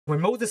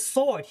When Moses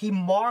saw it, he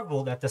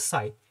marveled at the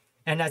sight.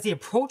 And as he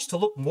approached to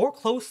look more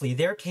closely,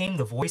 there came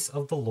the voice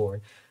of the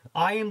Lord.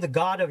 I am the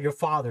God of your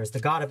fathers, the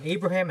God of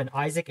Abraham and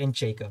Isaac and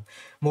Jacob.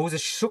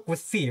 Moses shook with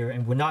fear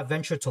and would not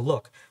venture to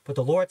look. But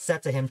the Lord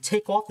said to him,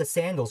 take off the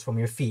sandals from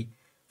your feet,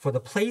 for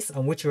the place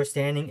on which you are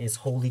standing is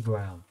holy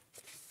ground.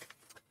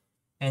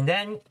 And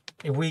then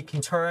if we can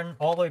turn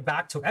all the way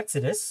back to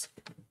Exodus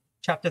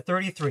chapter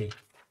 33.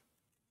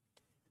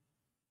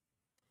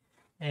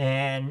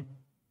 And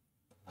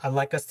I'd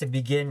like us to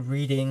begin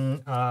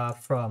reading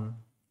from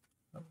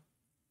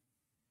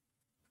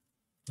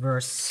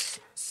verse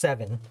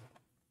 7.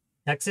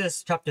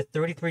 Exodus chapter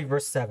 33,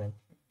 verse 7.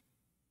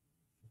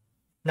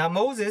 Now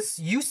Moses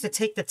used to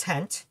take the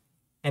tent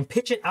and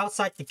pitch it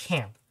outside the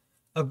camp,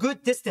 a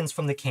good distance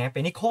from the camp,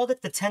 and he called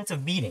it the tent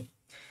of meeting.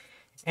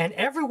 And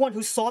everyone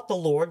who sought the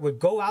Lord would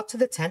go out to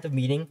the tent of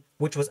meeting,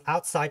 which was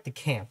outside the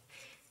camp.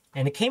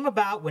 And it came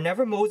about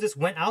whenever Moses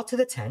went out to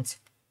the tent,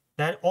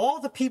 that all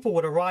the people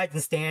would arise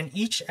and stand,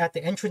 each at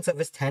the entrance of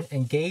his tent,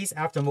 and gaze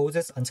after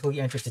Moses until he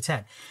entered the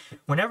tent.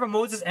 Whenever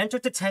Moses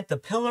entered the tent, the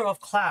pillar of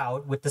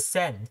cloud would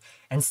descend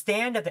and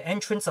stand at the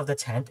entrance of the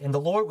tent, and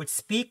the Lord would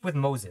speak with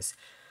Moses.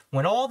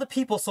 When all the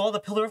people saw the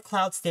pillar of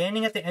cloud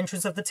standing at the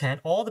entrance of the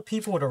tent, all the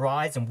people would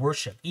arise and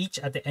worship, each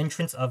at the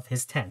entrance of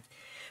his tent.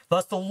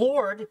 Thus the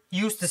Lord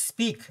used to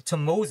speak to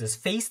Moses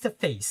face to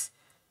face,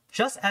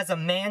 just as a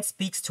man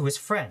speaks to his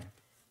friend.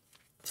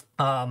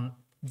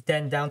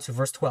 Then down to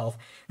verse 12.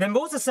 Then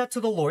Moses said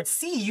to the Lord,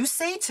 see, you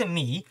say to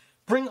me,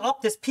 bring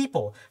up this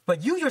people,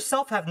 but you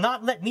yourself have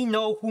not let me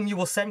know whom you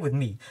will send with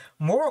me.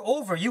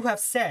 Moreover, you have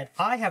said,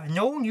 I have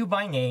known you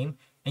by name,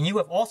 and you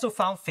have also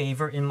found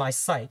favor in my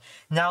sight.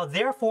 Now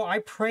therefore I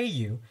pray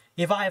you,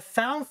 if I have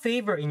found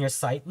favor in your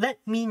sight, let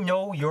me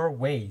know your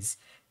ways,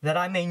 that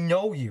I may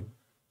know you,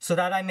 so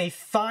that I may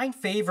find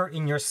favor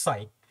in your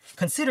sight.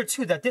 Consider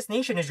too that this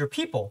nation is your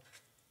people.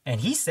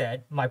 And he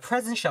said, my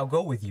presence shall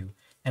go with you,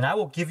 and I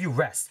will give you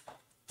rest.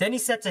 Then he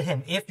said to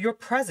him, if your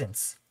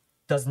presence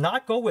does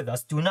not go with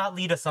us, do not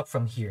lead us up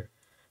from here.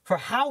 For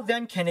how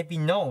then can it be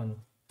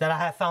known that I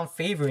have found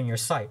favor in your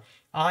sight,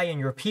 I and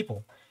your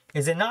people?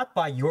 Is it not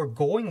by your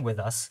going with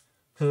us,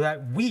 so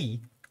that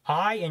we,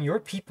 I and your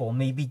people,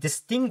 may be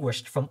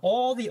distinguished from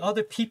all the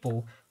other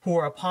people who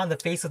are upon the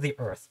face of the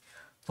earth?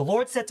 The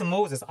Lord said to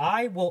Moses,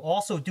 I will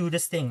also do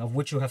this thing of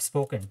which you have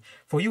spoken,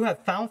 for you have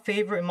found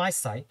favor in my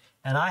sight,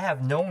 and I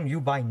have known you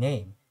by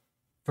name.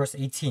 Verse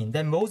 18,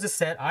 then Moses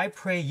said, I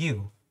pray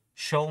you,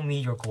 show me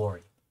your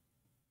glory.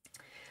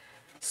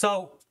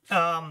 So,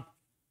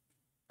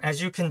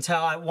 as you can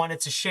tell, I wanted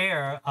to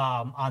share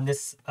on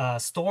this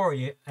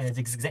story,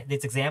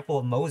 this example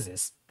of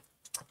Moses.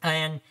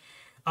 And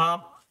I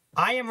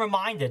am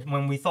reminded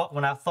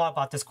when I thought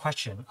about this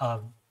question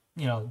of,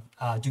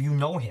 do you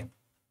know him?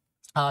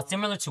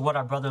 Similar to what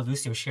our brother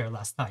Lucio shared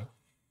last night.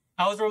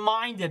 I was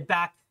reminded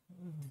back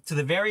to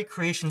the very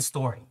creation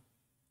story.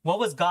 What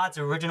was God's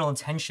original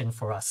intention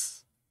for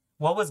us?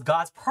 What was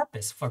God's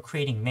purpose for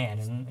creating man?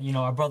 And,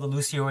 our brother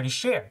Lucio already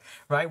shared,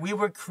 right? We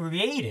were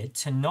created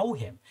to know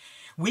him.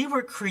 We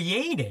were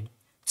created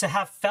to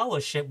have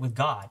fellowship with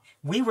God.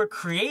 We were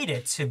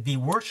created to be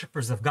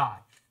worshipers of God.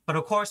 But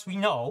of course, we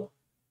know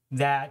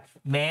that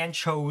man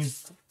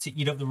chose to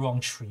eat of the wrong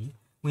tree.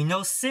 We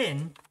know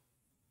sin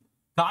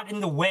got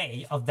in the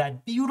way of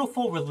that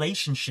beautiful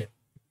relationship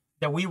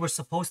that we were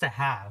supposed to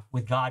have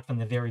with God from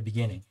the very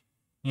beginning.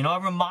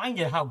 I'm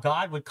reminded how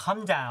God would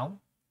come down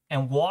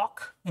and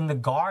walk in the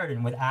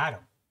garden with Adam.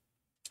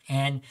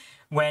 And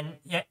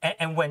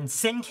when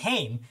sin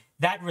came,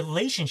 that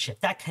relationship,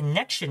 that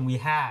connection we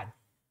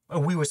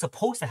were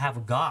supposed to have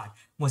with God,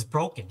 was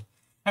broken.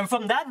 And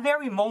from that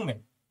very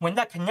moment, when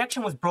that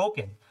connection was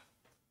broken,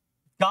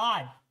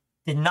 God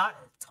did not,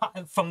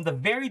 from the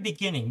very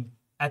beginning,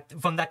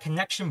 from that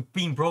connection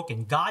being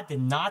broken, God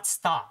did not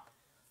stop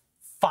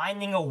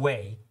finding a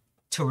way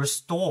to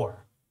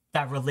restore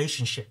that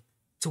relationship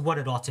to what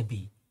it ought to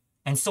be.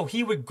 And so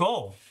he would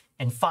go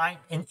and find,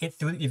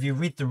 if you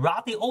read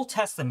throughout the Old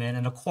Testament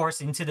and of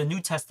course into the New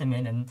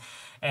Testament,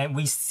 and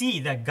we see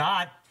that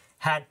God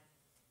had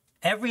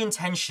every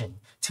intention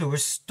to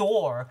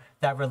restore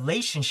that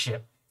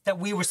relationship that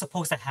we were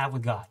supposed to have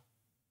with God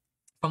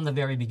from the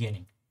very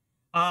beginning.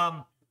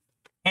 And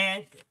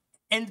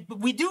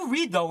we do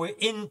read, though,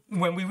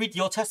 when we read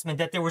the Old Testament,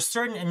 that there were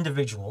certain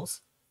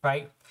individuals,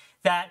 right,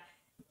 that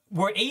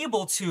were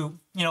able to,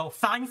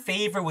 find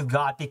favor with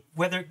God,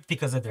 whether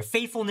because of their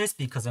faithfulness,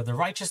 because of their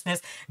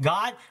righteousness.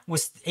 God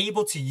was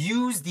able to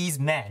use these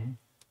men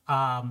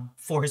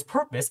for his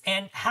purpose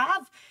and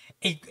have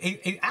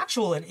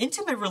an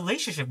intimate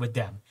relationship with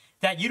them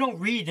that you don't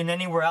read in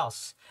anywhere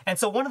else. And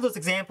so one of those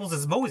examples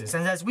is Moses.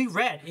 And as we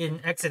read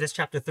in Exodus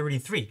chapter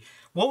 33,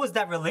 what was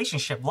that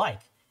relationship like?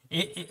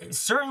 It's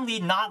certainly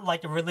not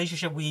like the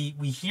relationship we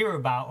hear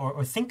about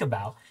or think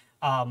about.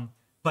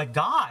 But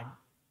God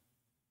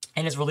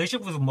and his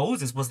relationship with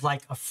Moses was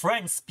like a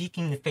friend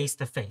speaking face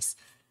to face.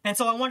 And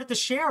so I wanted to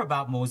share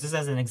about Moses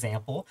as an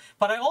example,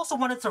 but I also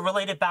wanted to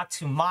relate it back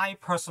to my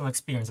personal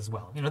experience as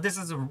well. This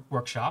is a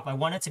workshop. I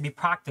wanted to be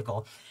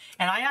practical.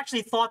 And I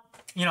actually thought,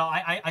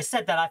 I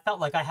said that I felt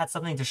like I had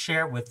something to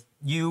share with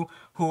you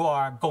who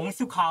are going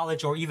through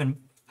college or even,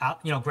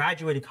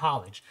 graduated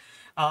college.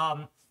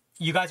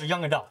 You guys are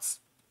young adults.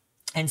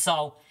 And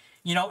so,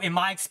 in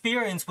my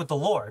experience with the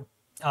Lord,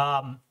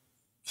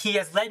 he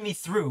has led me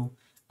through,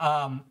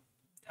 in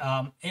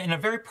a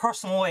very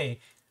personal way,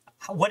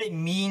 what it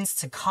means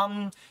to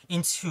come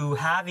into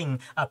having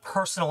a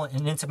personal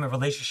and intimate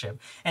relationship.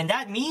 And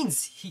that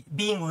means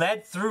being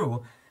led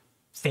through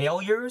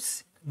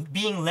failures,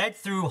 being led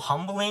through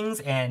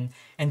humblings and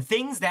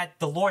things that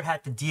the Lord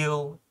had to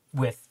deal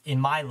with in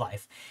my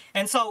life.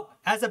 And so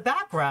as a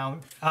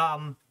background,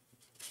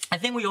 I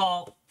think we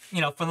all,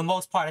 for the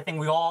most part, I think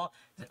we all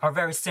are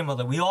very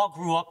similar. We all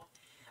grew up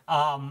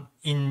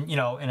in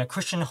a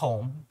Christian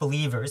home,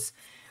 believers.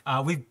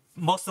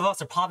 Most of us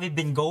have probably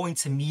been going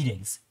to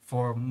meetings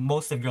for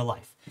most of your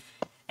life.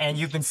 And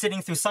you've been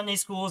sitting through Sunday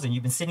schools, and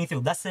you've been sitting through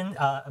lesson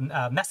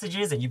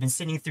messages, and you've been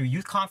sitting through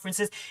youth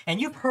conferences,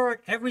 and you've heard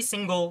every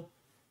single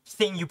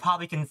thing you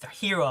probably can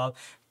hear of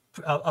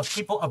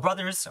people, of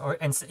brothers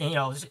and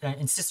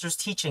sisters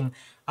teaching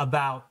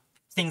about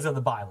things of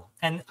the Bible.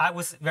 And I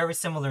was very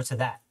similar to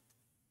that.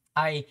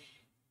 I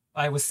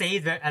was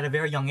saved at a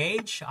very young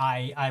age.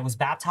 I was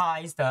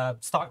baptized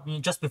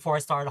just before I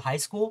started high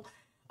school.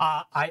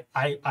 I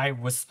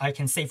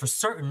can say for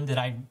certain that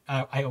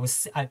I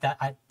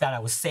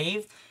was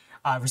saved,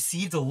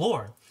 received the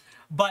Lord.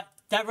 But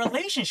that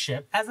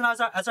relationship,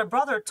 as our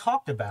brother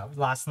talked about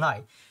last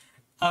night,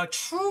 a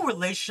true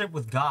relationship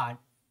with God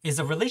is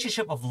a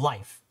relationship of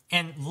life,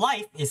 and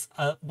life is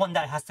one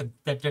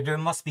that there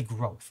must be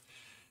growth.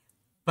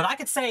 But I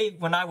could say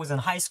when I was in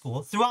high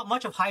school, throughout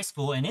much of high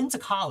school and into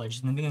college,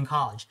 in the beginning of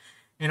college,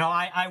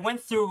 I went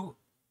through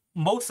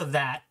most of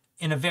that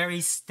in a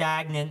very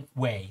stagnant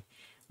way,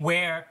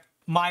 where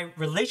my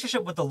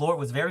relationship with the Lord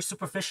was very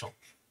superficial.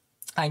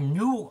 I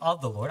knew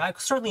of the Lord. I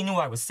certainly knew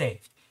I was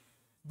saved.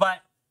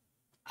 But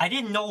I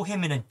didn't know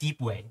him in a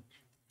deep way.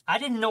 I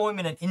didn't know him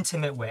in an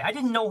intimate way. I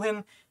didn't know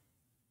him,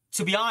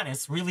 to be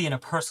honest, really in a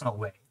personal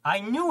way. I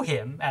knew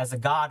him as a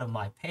God of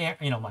my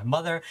my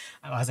mother,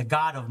 as a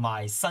God of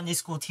my Sunday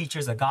school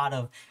teachers, a God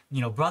of,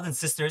 brothers and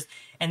sisters.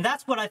 And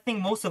that's what I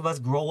think most of us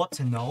grow up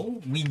to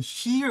know. We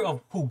hear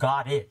of who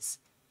God is.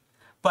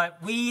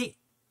 But we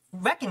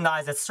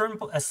recognize at some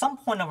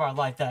point of our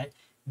life that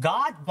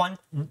God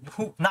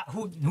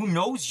who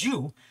knows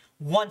you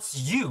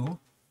wants you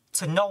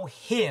to know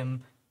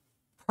him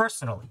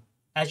personally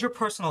as your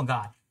personal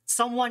God,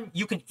 someone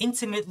you can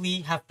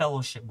intimately have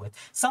fellowship with,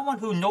 someone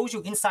who knows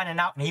you inside and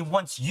out, and he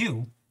wants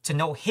you to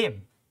know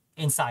him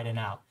inside and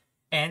out.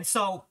 And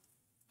so,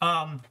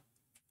 I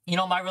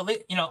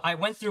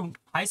went through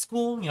high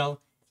school,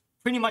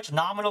 pretty much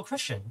nominal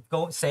Christian,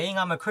 saying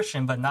I'm a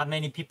Christian, but not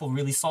many people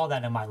really saw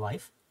that in my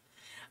life.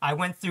 I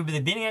went through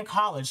the beginning of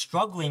college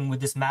struggling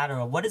with this matter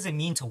of what does it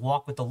mean to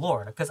walk with the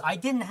Lord, because I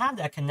didn't have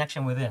that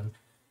connection with him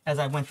as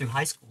I went through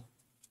high school.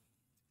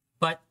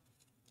 But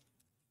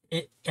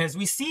as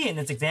we see in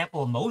this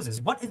example of Moses,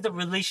 what is the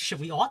relationship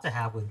we ought to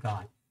have with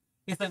God?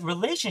 It's a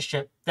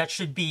relationship that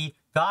should be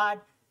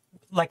God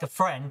like a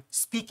friend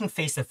speaking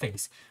face to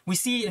face. We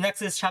see in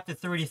Exodus chapter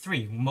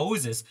 33,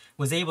 Moses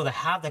was able to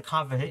have that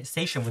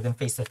conversation with him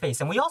face to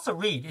face. And we also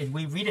read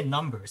in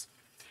Numbers,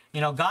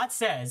 God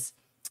says,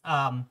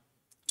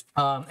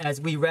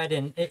 as we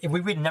read if we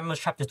read in Numbers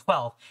chapter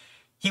 12,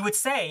 he would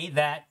say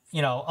that,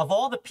 of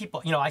all the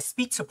people, I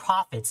speak to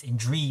prophets in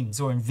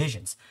dreams or in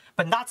visions,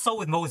 but not so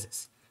with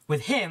Moses.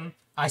 With him,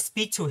 I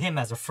speak to him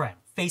as a friend,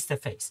 face to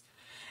face.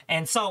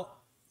 And so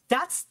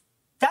that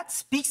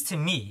speaks to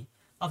me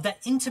of that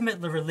intimate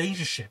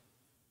relationship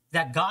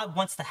that God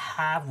wants to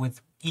have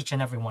with each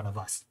and every one of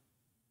us.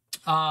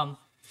 The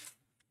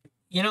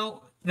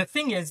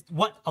thing is,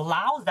 what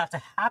allows that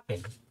to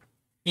happen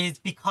is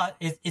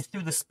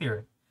through the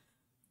Spirit.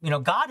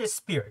 God is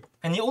spirit,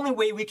 and the only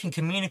way we can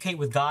communicate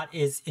with God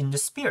is in the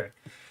Spirit.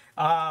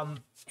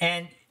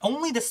 And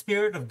only the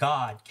Spirit of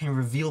God can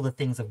reveal the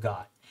things of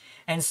God.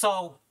 And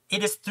so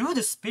it is through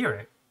the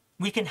Spirit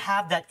we can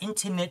have that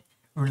intimate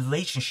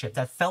relationship,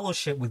 that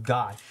fellowship with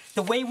God,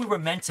 the way we were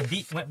meant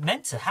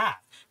to have.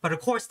 But of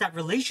course, that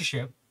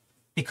relationship,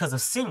 because of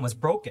sin, was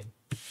broken.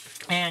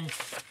 And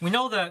we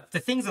know the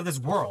things of this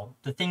world,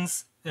 the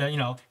things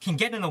can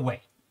get in the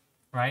way,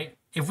 right?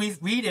 If we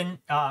read in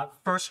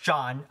 1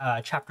 John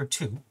chapter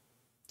 2,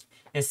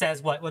 it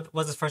says, what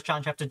does 1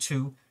 John chapter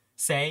 2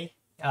 say?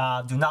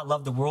 Do not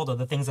love the world or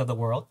the things of the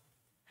world.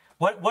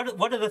 What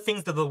are the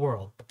things of the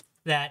world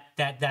that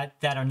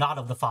are not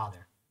of the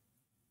Father?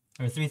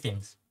 There are three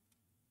things.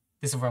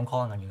 This is where I'm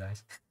calling on you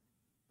guys.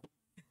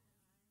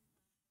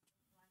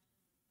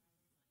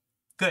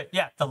 Good.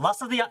 Yeah, the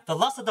lust of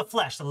the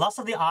flesh, the lust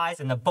of the eyes,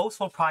 and the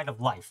boastful pride of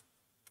life.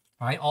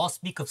 All right, all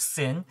speak of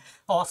sin.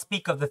 All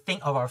speak of the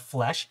thing of our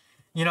flesh.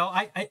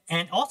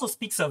 And also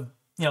speaks of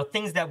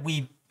things that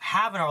we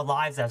have in our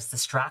lives as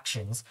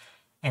distractions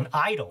and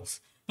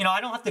idols.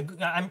 I don't have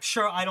to, I'm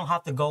sure I don't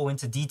have to go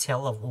into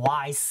detail of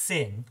why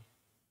sin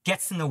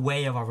gets in the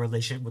way of our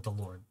relationship with the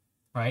Lord,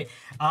 right?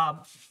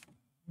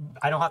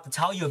 I don't have to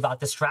tell you about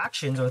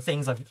distractions or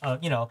things like,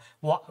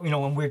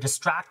 when we're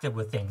distracted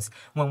with things,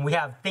 when we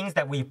have things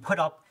that we put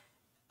up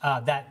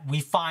that we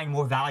find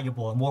more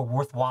valuable and more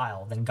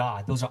worthwhile than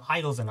God. Those are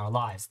idols in our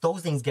lives.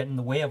 Those things get in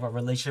the way of our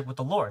relationship with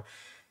the Lord.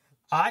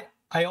 I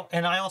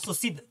also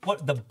see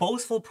what the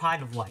boastful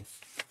pride of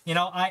life.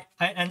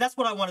 And that's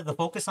what I wanted to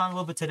focus on a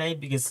little bit today,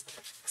 because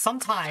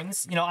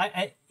sometimes,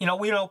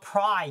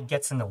 pride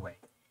gets in the way.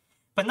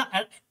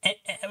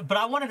 But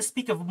I wanted to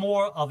speak of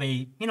more of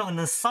a, in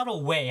a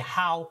subtle way,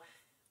 how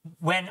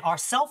when our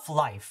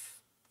self-life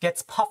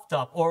gets puffed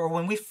up, or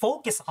when we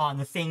focus on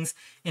the things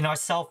in our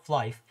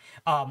self-life,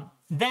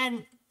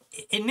 then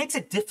it makes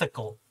it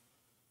difficult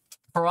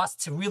for us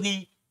to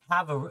really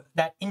have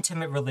that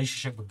intimate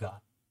relationship with God.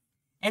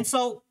 And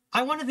so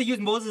I wanted to use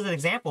Moses as an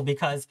example,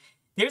 because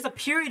there's a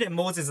period in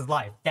Moses'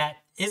 life that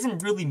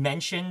isn't really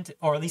mentioned,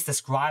 or at least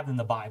described in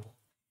the Bible.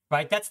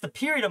 Right? That's the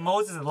period of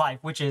Moses' life,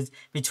 which is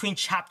between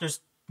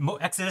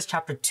Exodus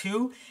chapter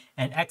 2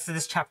 and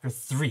Exodus chapter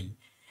 3.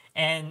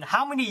 And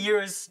how many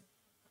years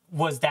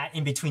was that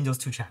in between those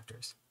two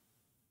chapters?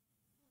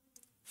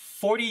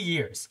 40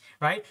 years,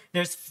 right?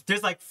 There's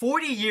like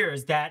 40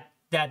 years that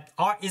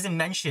isn't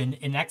mentioned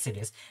in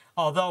Exodus,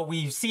 although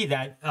we see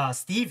that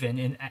Stephen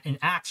in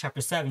Acts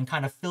chapter 7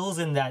 kind of fills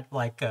in that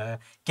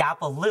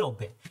gap a little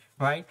bit,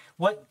 right?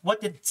 What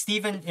did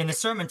Stephen in his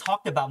sermon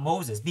talked about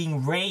Moses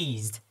being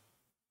raised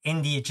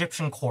in the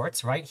Egyptian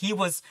courts, right? He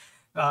was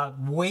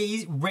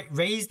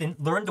raised and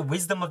learned the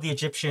wisdom of the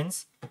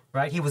Egyptians,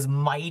 right? He was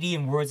mighty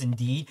in words and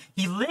deed.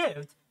 He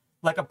lived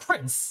like a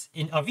prince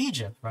of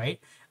Egypt, right?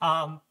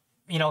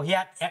 He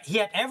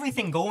had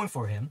everything going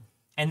for him.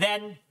 And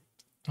then,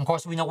 of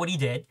course, we know what he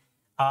did.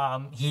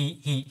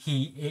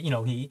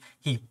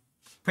 He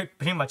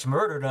pretty much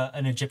murdered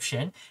an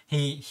Egyptian.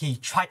 He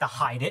tried to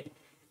hide it.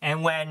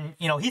 And when,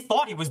 he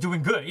thought he was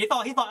doing good, he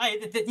thought,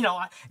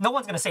 no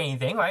one's going to say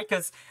anything, right?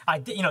 Because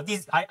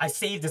I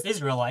saved this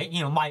Israelite,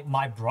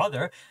 my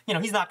brother,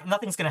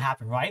 nothing's going to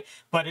happen, right?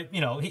 But,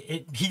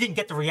 he didn't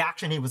get the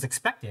reaction he was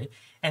expected.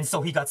 And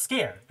so he got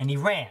scared and he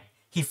ran.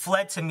 He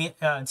fled to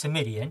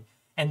Midian,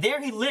 and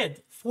there he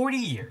lived 40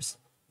 years.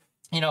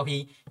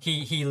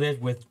 He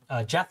lived with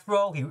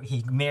Jethro,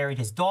 he married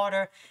his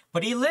daughter,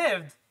 but he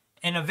lived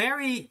in a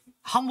very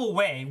humble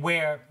way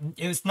where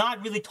it was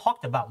not really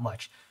talked about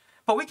much.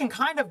 But we can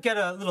kind of get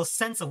a little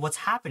sense of what's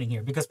happening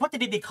here, because what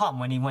did he become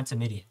when he went to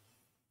Midian?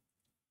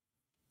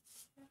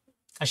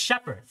 A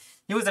shepherd.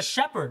 He was a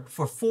shepherd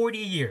for 40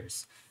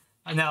 years.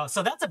 Now,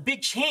 so that's a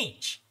big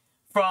change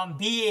from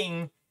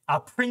being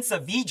a prince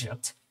of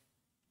Egypt,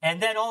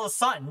 and then all of a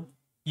sudden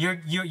you're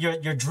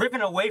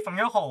driven away from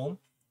your home,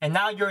 and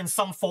now you're in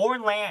some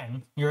foreign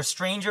land. You're a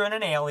stranger and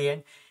an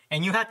alien,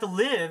 and you have to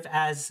live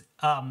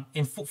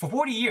for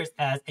 40 years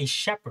as a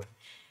shepherd.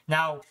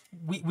 Now,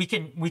 we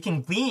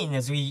can glean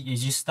as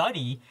you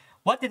study,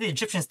 what did the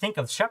Egyptians think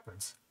of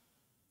shepherds?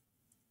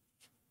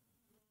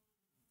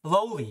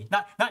 Lowly.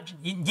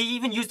 They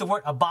even used the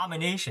word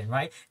abomination,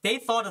 right? They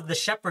thought of the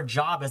shepherd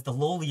job as the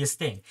lowliest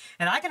thing.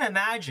 And I can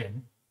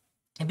imagine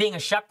being a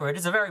shepherd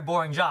is a very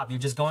boring job. You're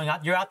just going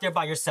out, you're out there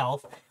by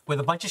yourself with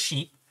a bunch of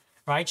sheep,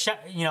 right?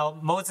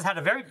 Moses had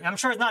I'm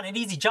sure it's not an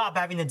easy job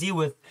having to deal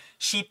with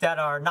sheep that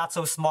are not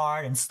so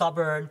smart and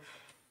stubborn,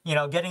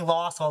 getting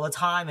lost all the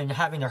time and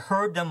having to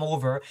herd them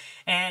over.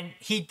 And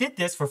he did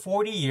this for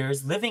 40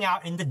 years, living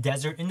out in the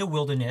desert, in the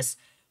wilderness,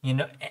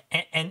 and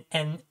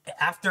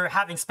after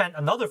having spent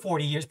another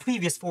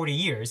previous 40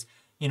 years,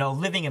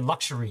 living in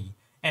luxury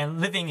and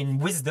living in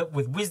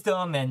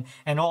wisdom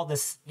and all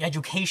this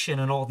education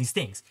and all these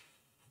things.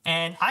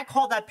 And I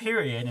call that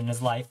period in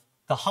his life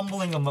the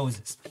humbling of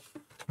Moses.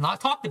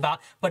 Not talked about,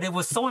 but it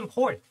was so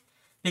important,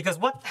 because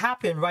what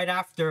happened right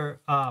after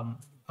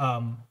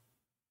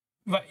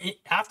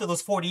after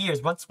those 40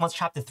 years, once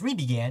chapter 3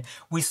 began,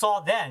 we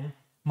saw then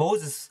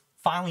Moses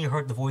finally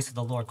heard the voice of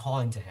the Lord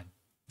calling to him.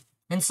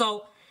 And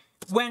so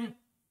when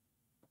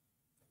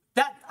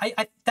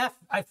I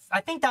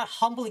think that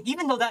humbling,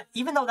 even though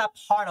that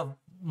part of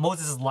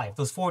Moses' life,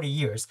 those 40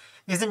 years,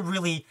 isn't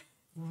really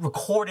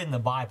recorded in the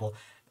Bible,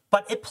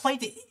 but it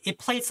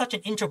played such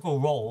an integral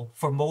role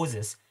for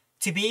Moses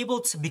to be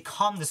able to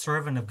become the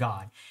servant of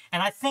God.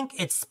 And I think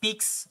it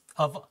speaks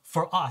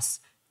for us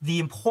the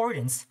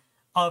importance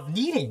of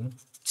needing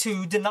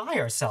to deny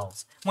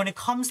ourselves when it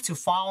comes to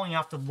following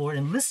after the Lord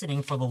and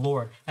listening for the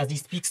Lord as he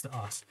speaks to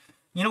us.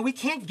 We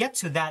can't get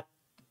to that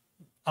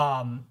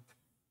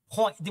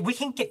point.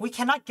 We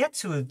cannot get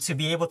to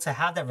be able to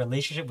have that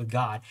relationship with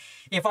God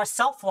if our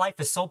self-life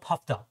is so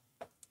puffed up,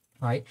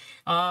 right?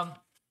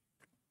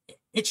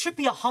 It should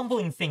be a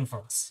humbling thing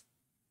for us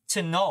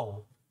to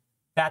know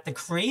that the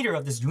creator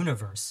of this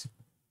universe,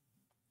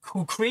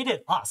 who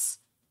created us,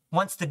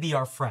 wants to be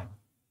our friend.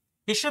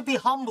 It should be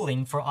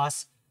humbling for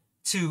us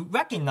to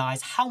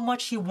recognize how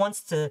much he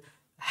wants to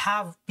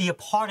be a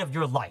part of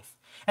your life.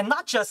 And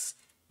not just,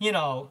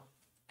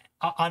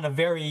 on a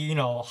very,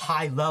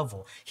 high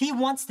level. He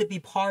wants to be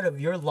part of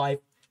your life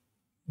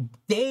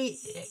day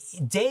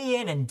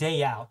in and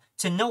day out,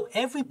 to know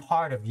every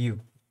part of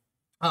you,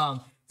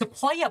 to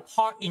play a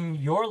part in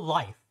your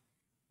life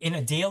in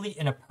a daily,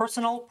 in a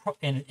personal,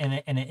 in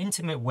an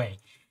intimate way.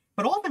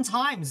 But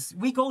oftentimes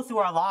we go through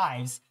our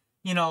lives,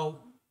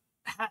 not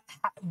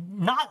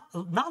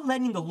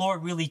letting the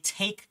Lord really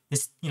take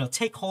this,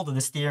 take hold of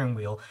the steering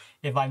wheel,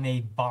 if I may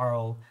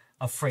borrow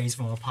a phrase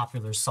from a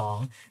popular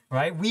song,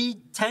 right?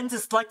 We tend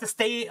to like to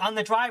stay on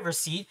the driver's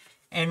seat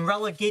and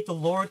relegate the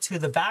Lord to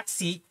the back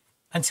seat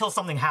until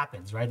something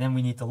happens, right? Then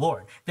we need the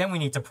Lord. Then we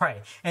need to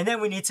pray. And then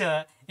we need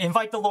to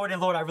invite the Lord,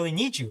 and Lord, I really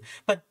need you.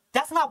 But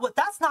that's not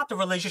the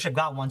relationship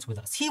God wants with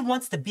us. He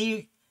wants to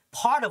be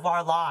part of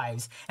our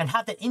lives and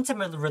have that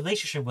intimate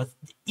relationship with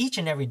each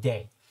and every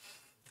day.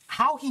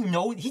 How he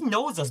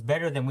knows us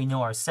better than we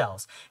know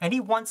ourselves. And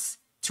he wants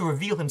to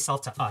reveal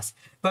himself to us.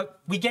 But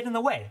we get in the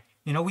way.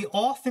 We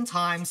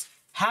oftentimes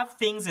have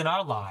things in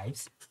our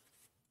lives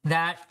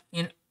that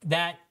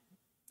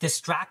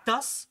distract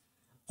us,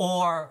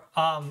 or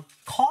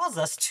cause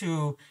us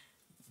to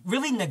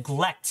really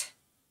neglect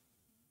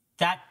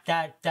that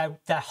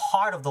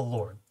heart of the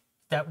Lord,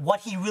 that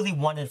what he really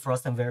wanted for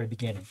us in the very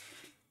beginning.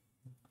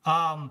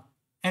 And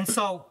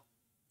so,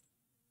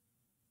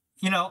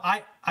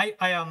 I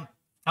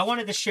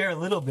wanted to share a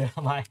little bit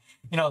of my,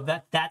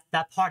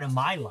 that part of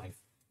my life,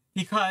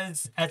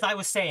 because as I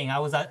was saying,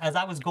 as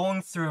I was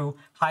going through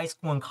high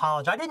school and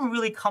college, I didn't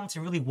really come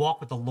to really walk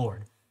with the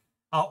Lord.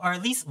 Or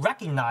at least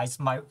recognize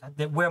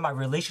where my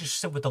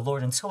relationship with the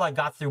Lord, until I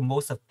got through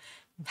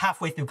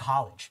halfway through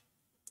college.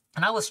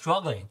 And I was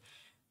struggling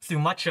through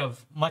much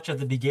of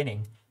the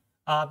beginning,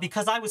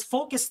 because I was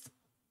focused.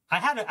 I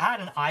had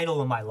an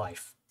idol in my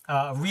life,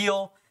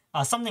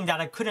 something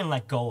that I couldn't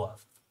let go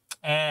of.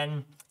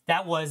 And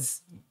that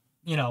was,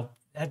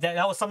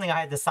 that was something I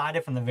had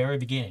decided from the very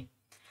beginning.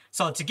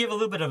 So to give a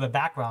little bit of a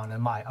background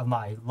of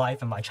my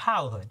life and my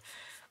childhood,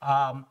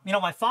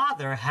 my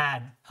father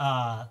had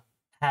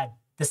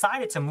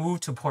decided to move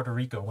to Puerto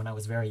Rico when I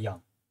was very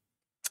young.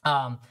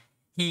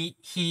 He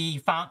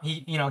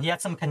had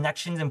some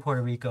connections in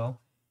Puerto Rico,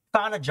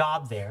 found a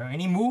job there,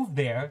 and he moved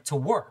there to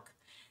work.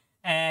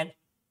 And,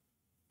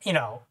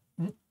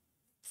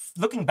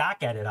 looking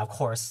back at it, of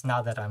course,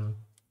 now that I'm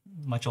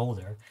much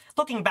older,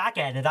 looking back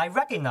at it, I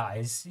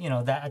recognize,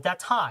 that at that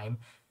time,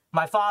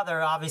 my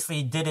father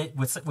obviously did it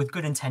with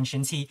good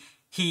intentions. He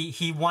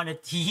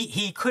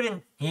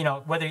couldn't,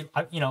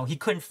 he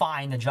couldn't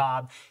find a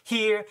job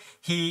here.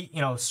 He,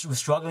 was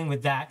struggling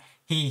with that.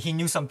 He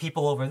knew some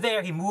people over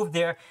there. He moved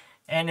there,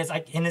 and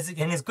in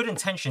his good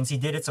intentions, he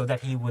did it so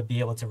that he would be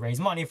able to raise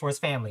money for his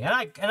family. And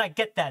I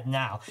get that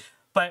now.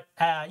 But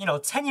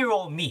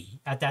 10-year-old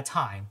me at that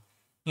time,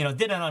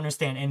 didn't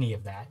understand any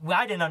of that.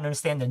 I didn't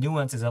understand the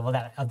nuances of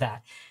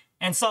that.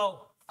 And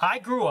so I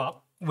grew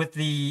up with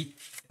the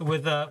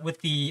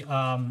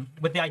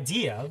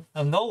idea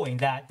of knowing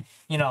that,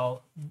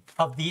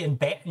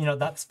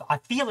 that's a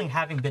feeling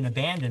having been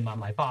abandoned by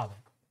my father.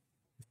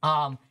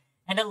 And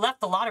it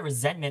left a lot of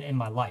resentment in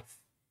my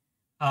life.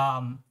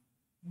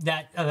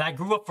 That I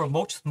grew up for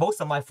most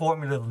of my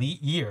formative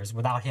years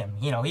without him.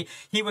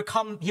 He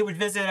would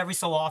visit every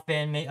so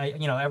often,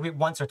 every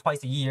once or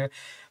twice a year.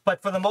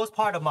 But for the most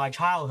part of my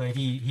childhood,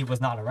 he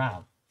was not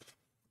around.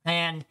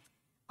 And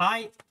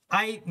I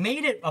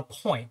made it a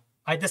point.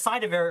 I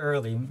decided very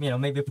early,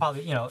 maybe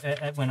probably,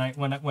 when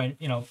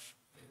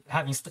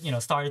having,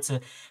 started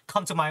to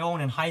come to my own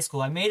in high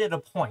school, I made it a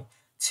point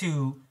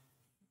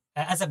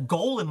as a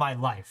goal in my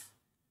life,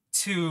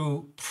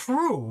 to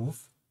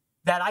prove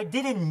that I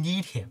didn't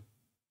need him,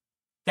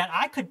 that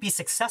I could be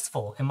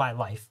successful in my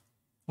life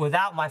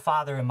without my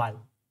father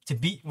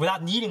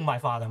without needing my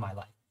father in my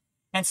life.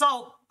 And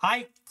so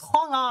I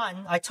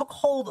took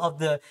hold of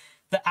the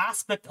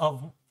aspect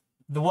of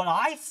what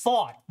I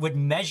thought would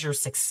measure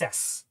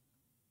success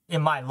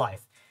in my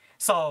life.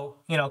 So,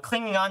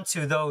 clinging on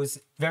to those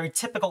very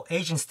typical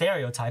Asian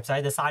stereotypes,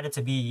 I decided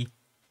to be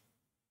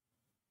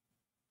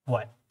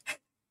what?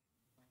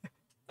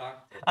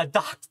 A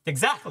doctor.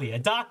 Exactly, a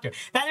doctor.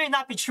 That may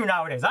not be true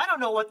nowadays. I don't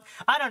know.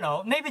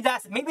 Maybe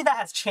that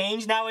has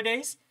changed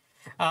nowadays.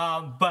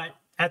 But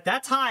at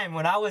that time,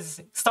 when I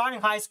was starting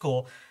high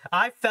school,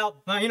 I felt,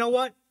 you know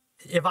what?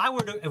 If I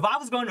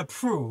was going to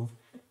prove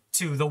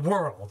to the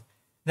world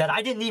that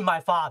I didn't need my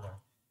father,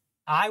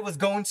 I was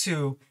going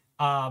to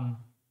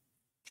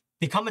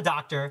become a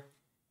doctor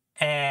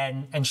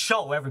and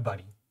show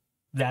everybody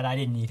that I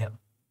didn't need him,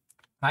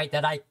 right?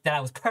 That I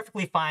was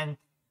perfectly fine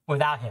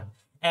without him.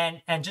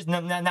 And just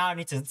now I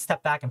need to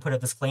step back and put a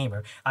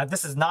disclaimer.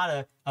 This is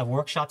not a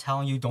workshop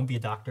telling you don't be a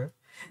doctor.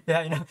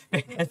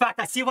 In fact,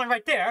 I see one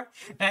right there.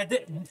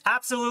 And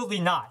absolutely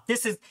not.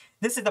 This is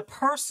a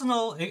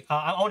personal.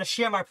 I want to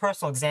share my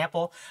personal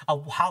example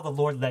of how the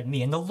Lord led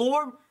me, and the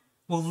Lord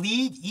will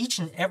lead each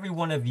and every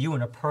one of you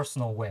in a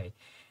personal way,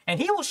 and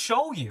He will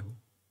show you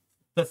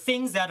the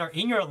things that are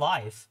in your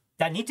life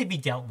that need to be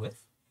dealt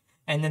with,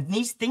 and then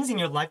these things in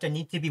your life that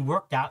need to be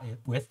worked out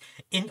with,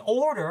 in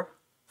order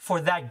for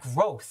that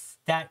growth,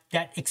 that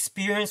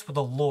experience with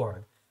the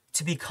Lord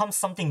to become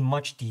something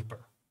much deeper.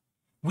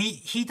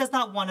 He does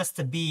not want us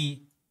to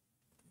be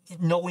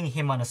knowing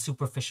him on a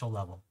superficial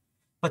level,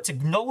 but to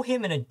know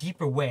him in a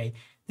deeper way.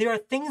 There are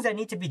things that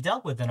need to be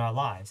dealt with in our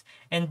lives.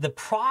 And the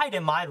pride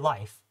in my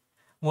life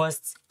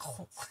was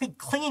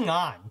clinging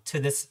on to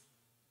this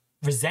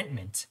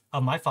resentment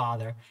of my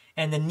father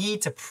and the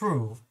need to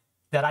prove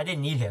that I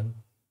didn't need him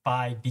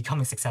by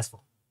becoming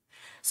successful.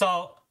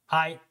 So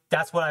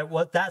that's what I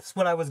was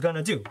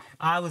gonna do.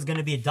 I was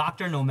gonna be a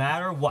doctor no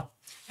matter what.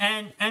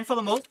 And for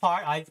the most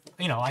part, I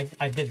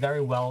did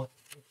very well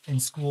in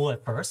school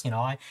at first.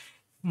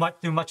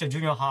 Through much of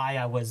junior high,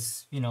 I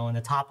was in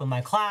the top of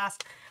my class.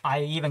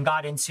 I even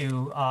got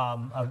into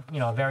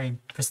a very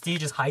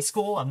prestigious high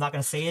school. I'm not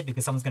gonna say it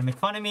because someone's gonna make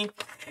fun of me.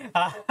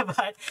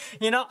 But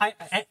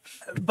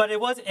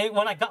once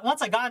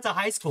I got into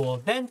high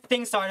school, then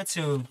things started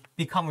to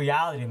become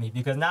reality to me,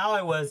 because now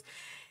I was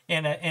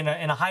in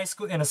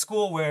a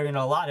school where there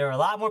were a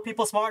lot more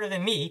people smarter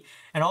than me,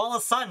 and all of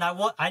a sudden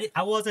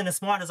I wasn't as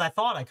smart as I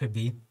thought I could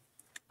be,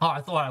 or I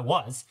thought I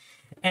was,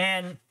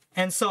 and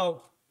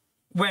so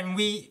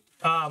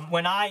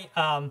when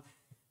I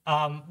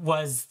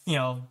was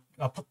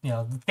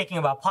thinking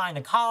about applying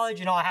to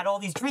college, I had all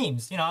these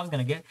dreams. I was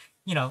gonna get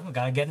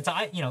gotta get into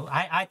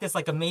I had this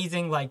like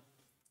amazing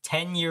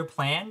 10-year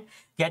plan,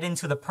 get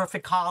into the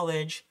perfect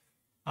college,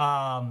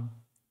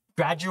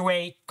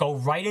 graduate, go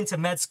right into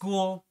med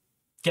school,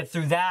 get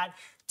through that,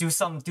 do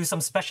some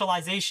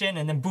specialization,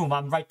 and then boom,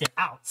 I'm right there,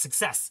 out,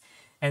 success.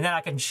 And then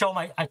I can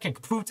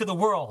prove to the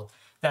world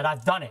that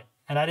I've done it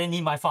and I didn't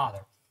need my father.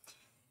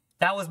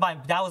 That was my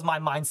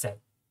mindset.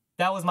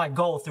 That was my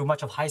goal through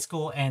much of high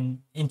school and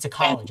into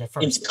college at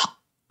first.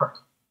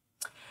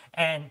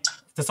 And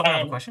does someone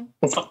have a question?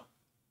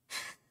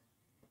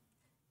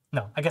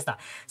 No, I guess not.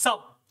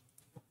 So,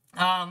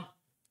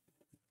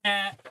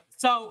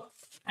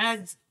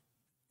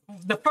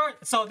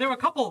 there were a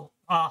couple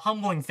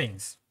humbling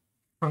things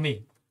for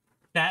me.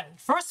 That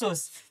first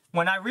was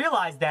when I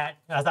realized that,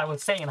 as I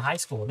was saying in high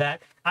school,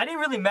 that I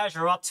didn't really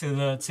measure up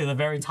to the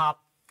very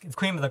top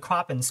cream of the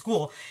crop in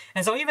school.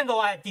 And so even though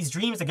I had these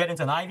dreams to get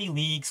into an Ivy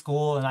League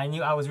school, and I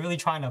knew I was really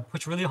trying to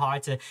push really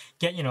hard to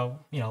get,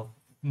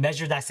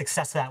 measure that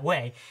success that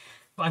way,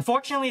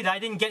 unfortunately, I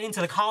didn't get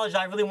into the college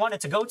I really wanted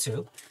to go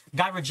to.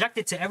 Got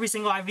rejected to every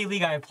single Ivy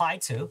League I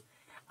applied to.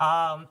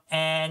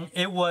 And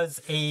it was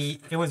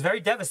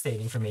very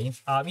devastating for me.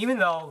 Even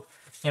though,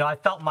 I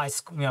felt my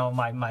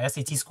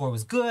SAT score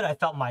was good, I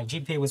felt my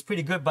GPA was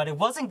pretty good, but it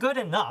wasn't good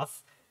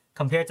enough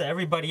compared to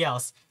everybody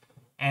else.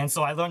 And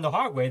so I learned the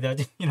hard way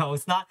that,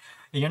 it's not,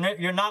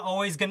 you're not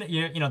always gonna,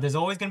 there's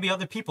always gonna be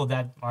other people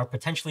that are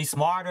potentially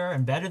smarter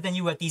and better than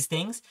you at these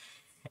things.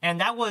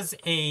 And that was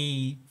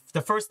the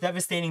first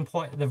devastating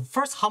point, the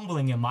first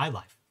humbling in my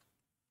life.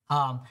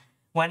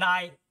 When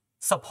I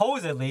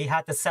supposedly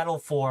had to settle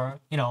for,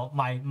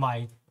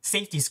 my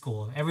safety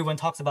school. Everyone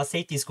talks about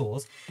safety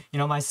schools.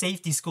 My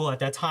safety school at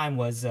that time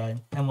was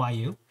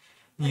NYU,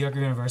 New York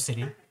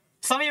University.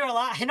 Some of you are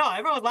laughing,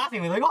 everyone's laughing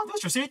at me like, oh,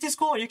 that's your safety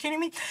school? Are you kidding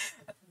me?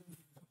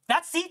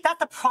 That's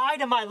the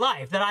pride in my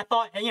life, that I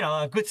thought,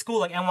 a good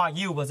school like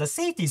NYU was a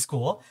safety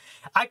school.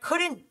 I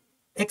couldn't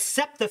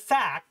accept the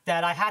fact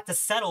that I had to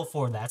settle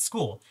for that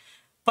school.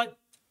 But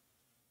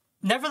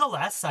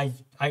nevertheless, I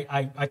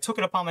took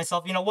it upon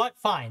myself, what,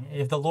 fine.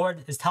 If the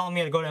Lord is telling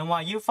me to go to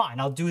NYU, fine,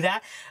 I'll do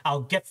that.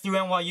 I'll get through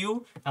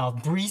NYU, I'll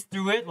breeze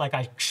through it like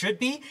I should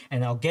be,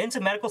 and I'll get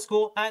into medical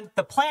school, and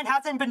the plan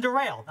hasn't been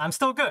derailed. I'm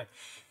still good.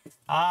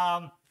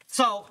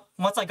 So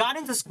once I got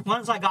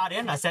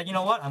in, I said,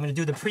 what? I'm going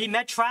to do the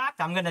pre-med track.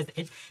 I'm going to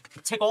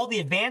take all the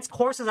advanced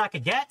courses I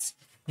could get,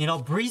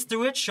 breeze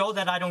through it, show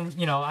that I don't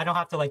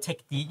have to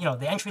take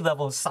the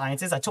entry-level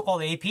sciences. I took all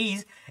the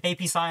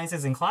AP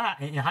sciences in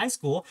high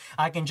school.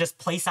 I can just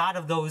place out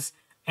of those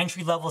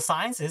entry-level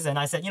sciences. And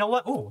I said,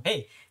 what? Ooh,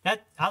 hey,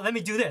 let me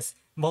do this.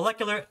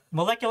 Molecular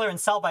and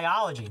cell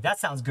biology. That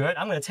sounds good.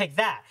 I'm going to take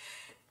that.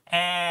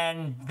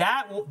 And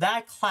that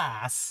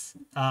class,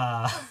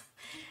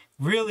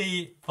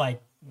 really,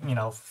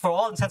 for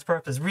all intents and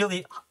purposes,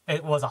 really,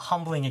 it was a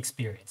humbling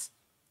experience.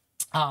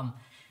 I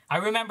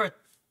remember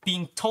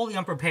being totally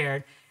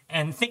unprepared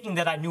and thinking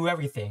that I knew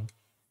everything.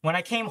 When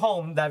I came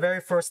home, that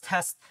very first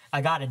test, I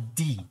got a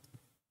D.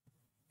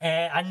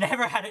 And I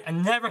never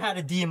had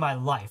a D in my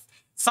life.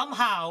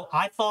 Somehow,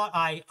 I thought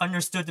I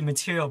understood the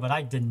material, but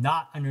I did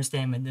not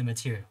understand the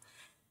material.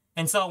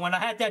 And so when I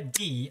had that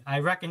D, I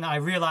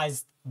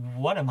realized,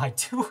 what am I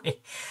doing?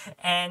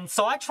 And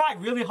so I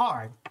tried really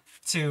hard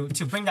to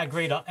bring that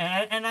grade up,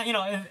 and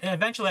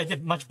eventually I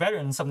did much better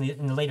in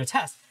in the later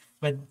tests.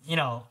 But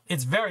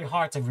it's very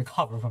hard to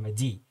recover from a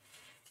D.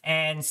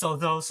 And so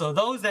those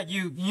that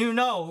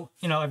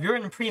if you're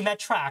in the pre-med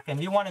track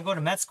and you want to go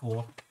to med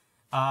school,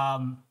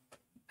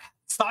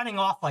 starting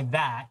off like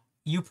that,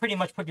 you pretty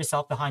much put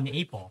yourself behind the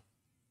 8 ball,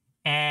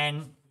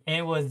 and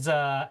it was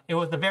a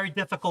very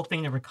difficult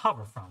thing to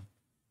recover from.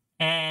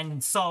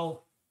 And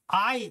so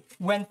after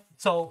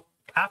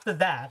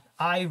that,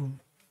 I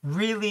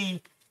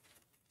really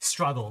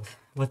struggled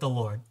with the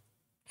Lord,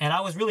 and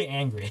I was really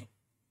angry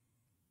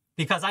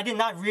because I did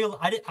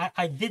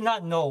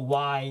not know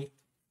why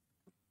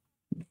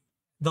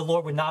the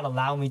Lord would not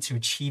allow me to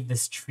achieve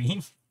this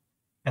dream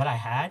that I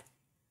had,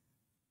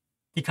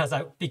 because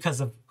of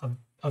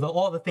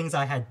all the things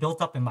I had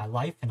built up in my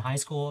life in high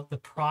school, the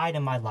pride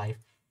in my life,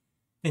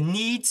 the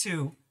need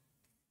to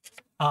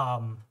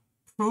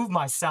prove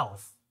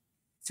myself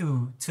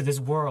to this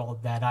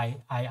world that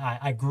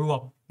I grew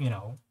up,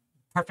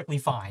 perfectly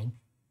fine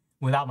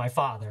without my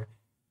father.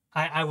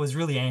 I was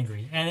really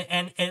angry,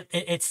 and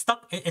it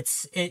stuck.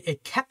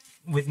 It kept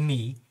with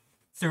me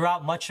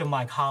throughout much of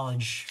my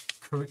college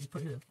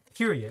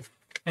period.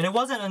 And it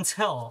wasn't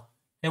until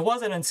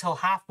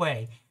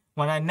halfway,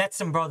 when I met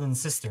some brothers and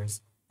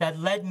sisters, that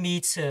led me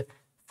to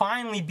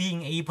finally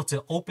being able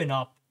to open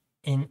up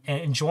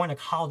and join a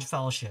college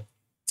fellowship,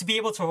 to be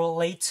able to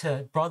relate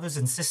to brothers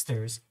and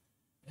sisters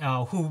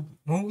who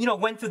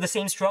went through the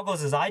same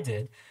struggles as I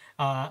did,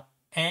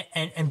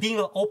 and being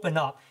able to open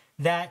up,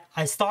 that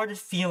I started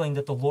feeling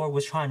that the Lord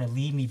was trying to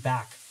lead me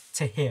back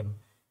to Him,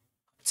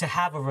 to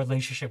have a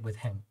relationship with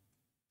Him,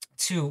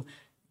 to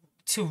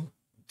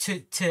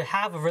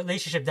have a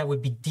relationship that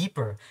would be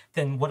deeper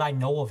than what I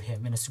know of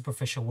Him in a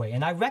superficial way.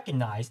 And I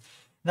recognized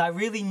that I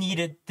really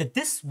needed, that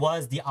this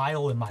was the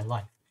idol in my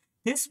life.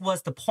 This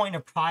was the point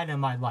of pride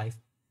in my life,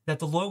 that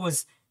the Lord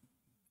was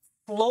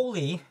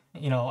slowly,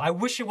 I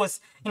wish it was,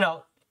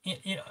 I'm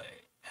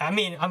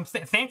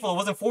thankful it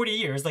wasn't 40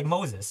 years like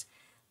Moses,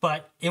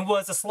 but it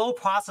was a slow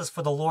process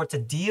for the Lord to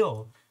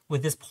deal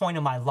with this point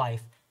in my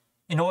life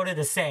in order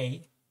to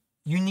say,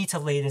 you need to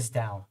lay this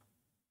down.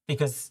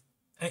 Because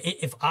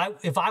if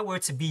I were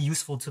to be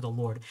useful to the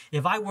Lord,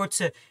 if I were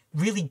to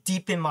really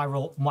deepen my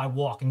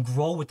walk and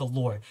grow with the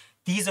Lord,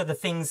 these are the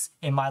things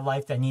in my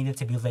life that needed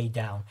to be laid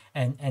down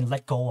and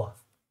let go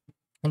of.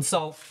 And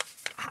so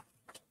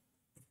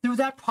through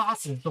that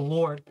process, the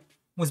Lord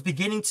was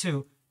beginning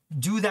to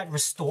do that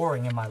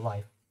restoring in my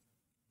life.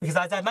 Because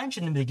as I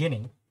mentioned in the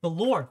beginning, the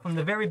Lord, from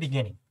the very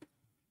beginning,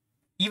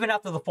 even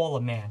after the fall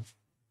of man,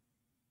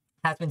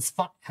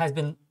 has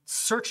been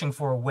searching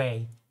for a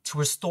way to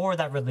restore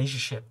that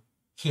relationship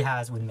He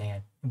has with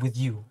man, with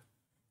you,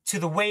 to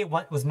the way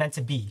what was meant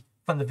to be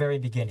from the very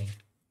beginning.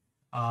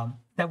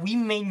 That we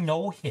may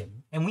know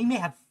Him and we may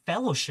have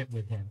fellowship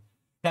with Him,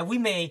 that we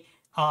may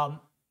have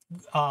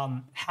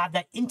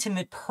that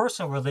intimate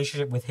personal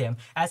relationship with Him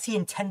as He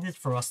intended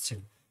for us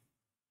to.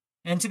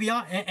 And to be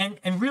honest,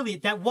 and really,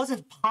 that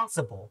wasn't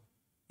possible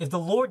if the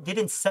Lord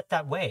didn't set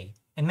that way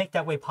and make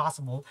that way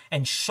possible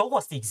and show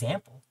us the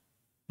example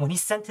when He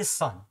sent His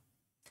Son,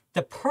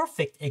 the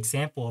perfect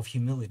example of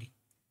humility.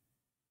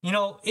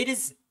 It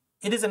is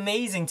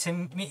amazing to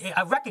me.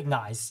 I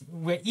recognize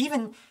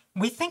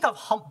we think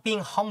of being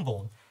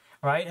humbled,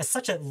 right, as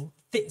such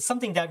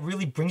something that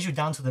really brings you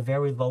down to the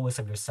very lowest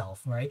of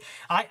yourself, right?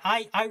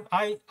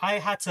 I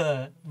had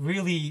to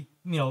really,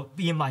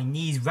 be in my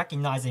knees,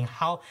 recognizing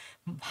how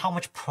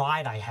much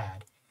pride I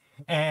had,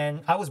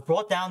 and I was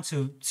brought down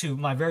to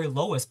my very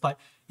lowest. But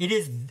it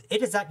is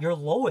at your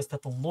lowest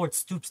that the Lord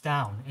stoops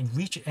down and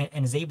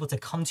and is able to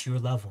come to your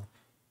level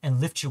and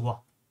lift you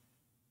up.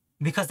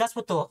 Because that's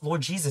what the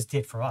Lord Jesus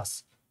did for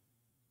us.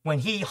 When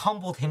He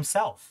humbled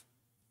Himself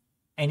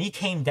and He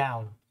came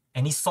down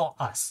and He saw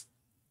us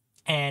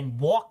and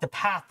walked the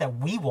path that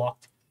we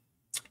walked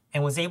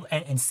and was able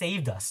and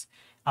saved us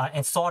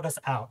and sought us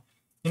out.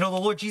 The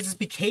Lord Jesus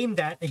became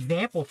that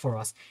example for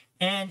us.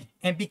 And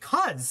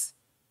because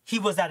He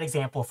was that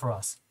example for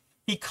us,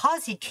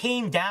 because He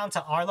came down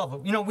to our level,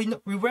 we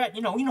read,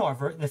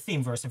 the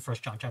theme verse in 1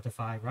 John chapter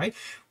 5, right?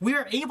 We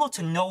are able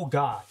to know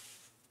God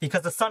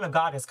because the Son of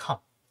God has come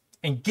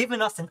and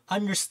given us an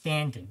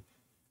understanding,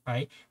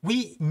 right?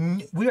 We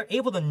are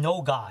able to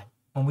know God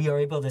when we are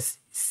able to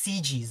see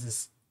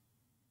Jesus,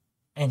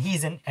 and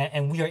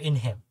and we are in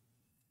Him.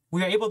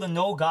 We are able to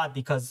know God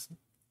because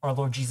our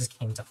Lord Jesus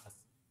came to us,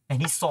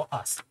 and He saw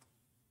us,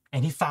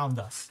 and He found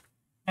us.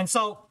 And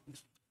so,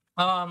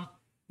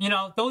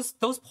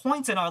 those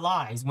points in our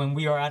lives when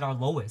we are at our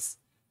lowest,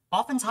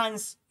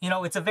 oftentimes,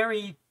 it's a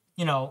very,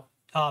 you're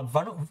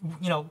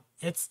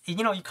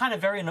kind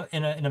of very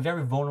in a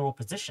very vulnerable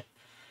position.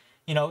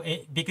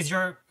 Because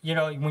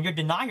when you're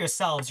denying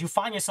yourselves, you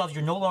find yourselves,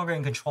 you're no longer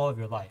in control of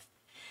your life.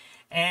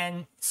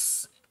 And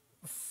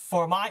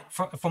for my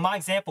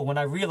example, when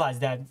I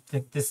realized that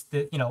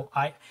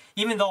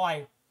even though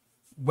I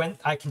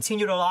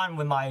continued on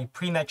with my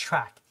pre-med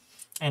track,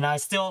 and I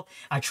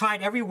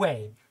tried every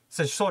way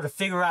to sort of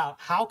figure out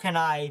how can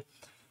I,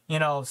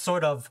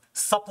 sort of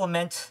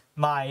supplement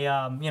my,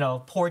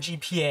 poor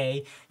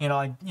GPA,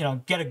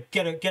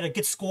 get a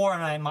good score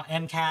on my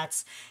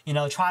MCATs,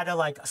 try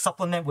to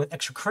supplement with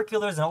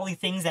extracurriculars and all these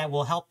things that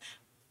will help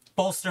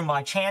bolster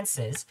my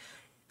chances.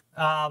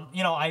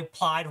 I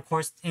applied, of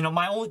course,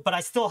 but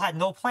I still had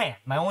no plan.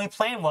 My only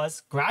plan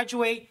was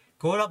graduate,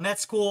 go to med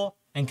school,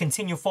 and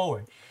continue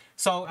forward.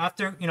 So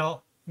after,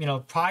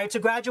 prior to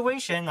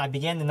graduation, I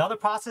began another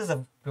process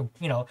of,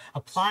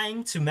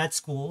 applying to med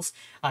schools.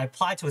 I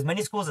applied to as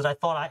many schools as I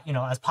thought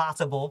as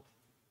possible.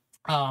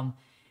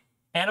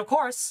 And of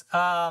course,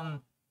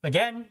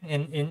 again,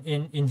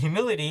 in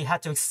humility,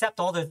 had to accept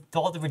all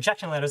the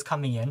rejection letters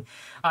coming in.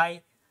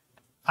 I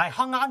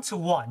hung on to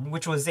one,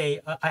 which was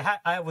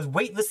I was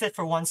waitlisted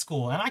for one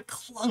school, and I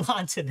clung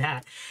on to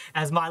that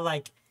as my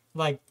like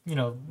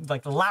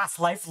the last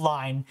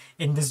lifeline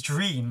in this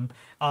dream.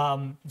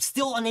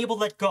 Still unable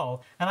to let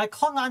go, and I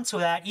clung on to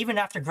that even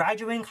after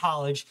graduating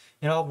college.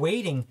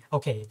 Waiting.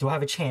 Okay, do I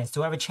have a chance?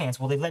 Do I have a chance?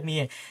 Will they let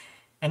me in?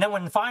 And then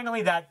when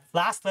finally that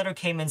last letter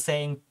came in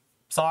saying,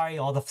 "Sorry,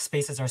 all the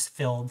spaces are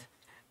filled,"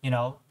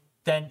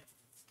 then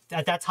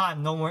at that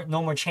time, no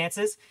more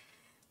chances.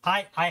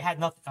 I had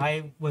nothing.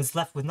 I was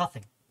left with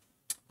nothing.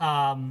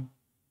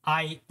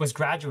 I was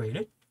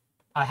graduated.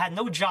 I had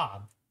no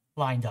job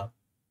lined up.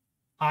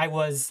 I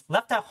was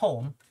left at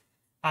home.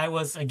 I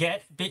was again,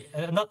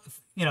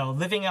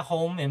 living at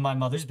home in my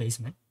mother's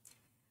basement,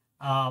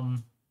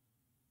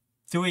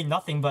 doing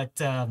nothing but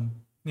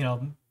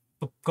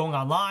going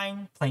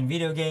online, playing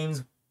video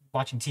games,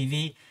 watching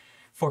TV.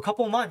 For a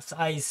couple of months,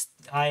 I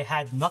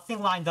had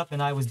nothing lined up,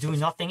 and I was doing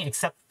nothing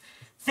except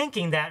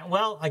thinking that,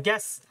 well, I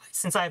guess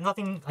since I have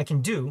nothing I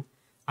can do,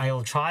 I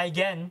will try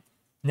again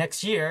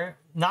next year,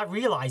 not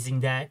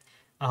realizing that,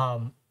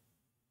 the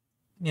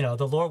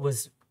Lord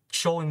was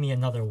showing me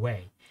another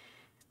way.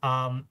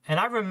 And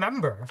I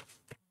remember,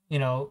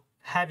 I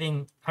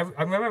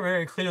remember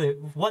very clearly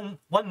one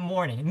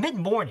morning,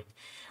 mid-morning,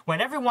 when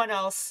everyone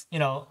else,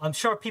 I'm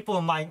sure people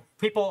of my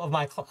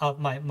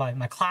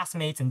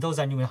classmates and those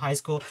I knew in high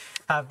school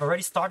have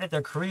already started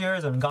their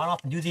careers and gone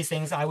off and do these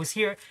things. I was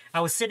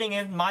sitting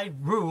in my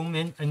room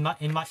in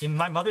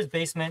my mother's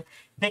basement,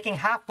 thinking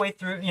halfway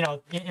through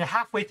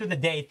the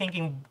day,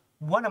 thinking,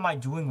 what am I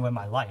doing with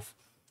my life?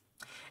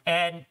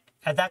 And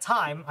at that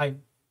time, I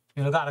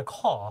got a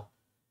call.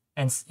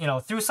 And,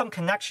 through some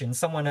connection,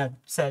 someone had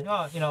said,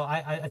 oh,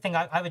 I think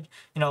I would,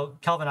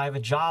 Kelvin, I have a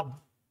job,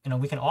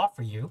 we can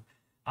offer you.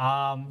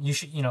 You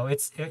should,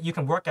 you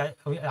can work at,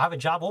 I have a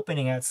job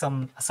opening at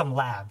some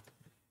lab.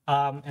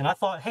 And I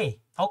thought, hey,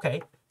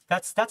 okay,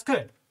 that's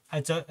good.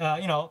 It's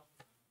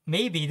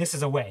maybe this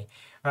is a way,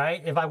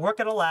 right? If I work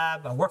at a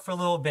lab, I work for a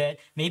little bit,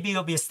 maybe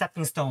it'll be a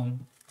stepping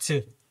stone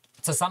to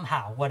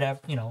somehow, whatever,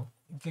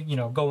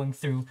 going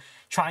through,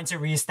 trying to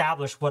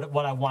reestablish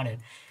what I wanted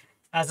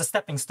as a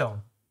stepping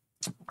stone.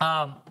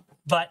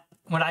 But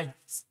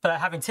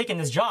having taken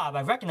this job,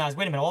 I recognized,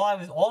 wait a minute,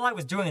 all I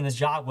was doing in this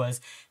job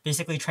was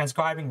basically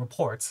transcribing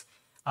reports,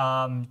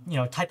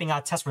 typing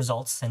out test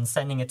results and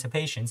sending it to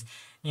patients,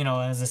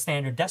 as a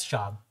standard desk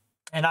job.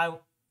 And I,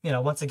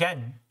 once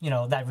again,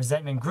 that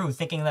resentment grew,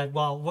 thinking that,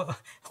 well,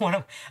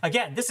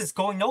 again, this is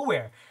going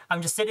nowhere.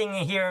 I'm just sitting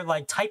here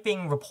like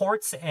typing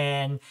reports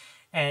and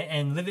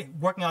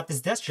working out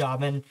this desk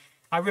job. And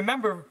I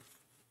remember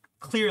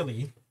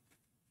clearly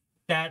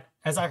that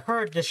as I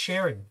heard this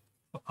sharing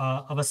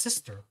of a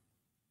sister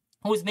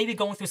who was maybe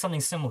going through something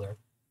similar,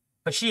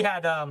 but she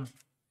had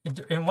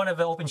in one of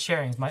the open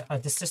sharings,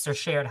 this sister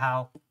shared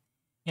how,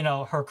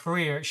 her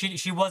career,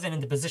 she wasn't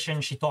in the position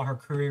she thought her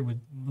career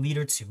would lead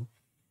her to,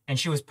 and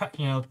she was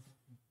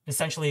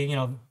essentially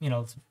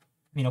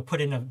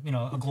put in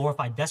a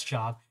glorified desk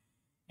job,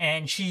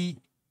 and she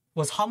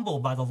was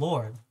humbled by the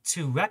Lord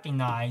to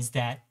recognize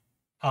that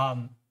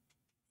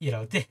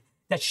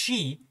that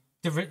she,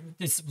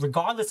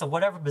 regardless of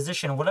whatever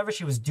position or whatever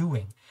she was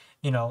doing,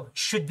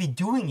 should be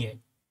doing it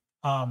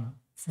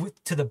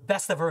to the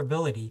best of her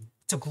ability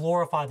to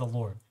glorify the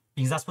Lord,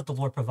 because that's what the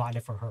Lord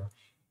provided for her.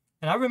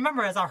 And I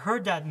remember as I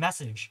heard that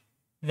message,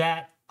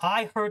 that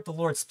I heard the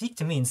Lord speak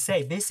to me and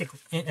say,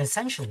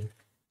 essentially,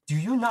 do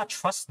you not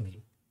trust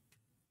me?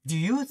 Do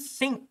you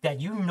think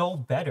that you know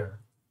better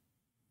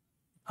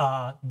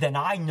than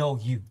I know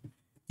you?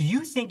 Do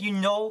you think you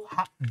know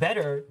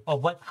better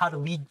of how to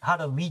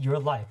lead your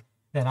life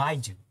than I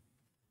do?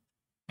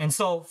 And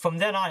so from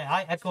then on,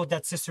 I echoed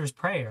that sister's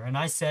prayer, and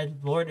I said,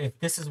 Lord, if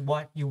this is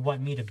what you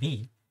want me to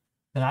be,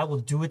 then I will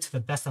do it to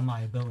the best of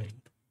my ability,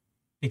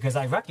 because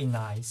I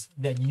recognize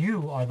that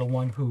you are the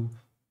one who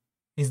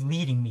is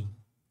leading me.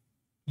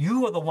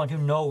 You are the one who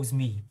knows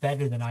me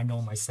better than I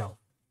know myself.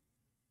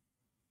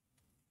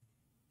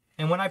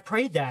 And when I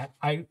prayed that,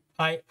 I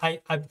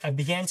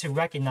began to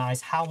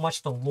recognize how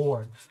much the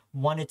Lord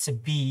wanted to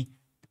be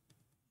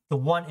the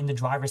one in the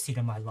driver's seat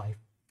of my life,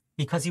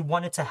 because he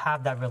wanted to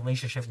have that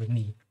relationship with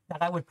me,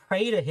 that I would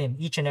pray to him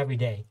each and every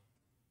day,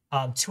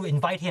 to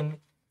invite him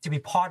to be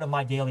part of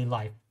my daily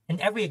life, and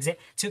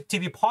to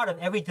be part of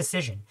every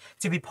decision,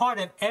 to be part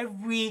of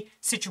every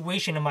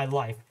situation in my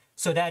life,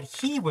 so that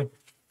he would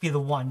be the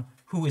one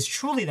who is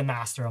truly the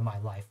master of my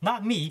life,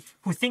 not me,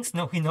 who thinks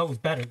he knows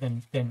better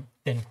than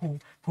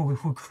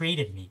who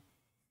created me.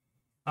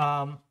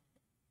 And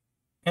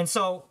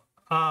so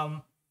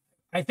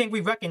I think we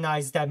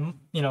recognize that,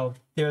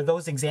 there are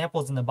those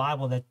examples in the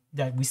Bible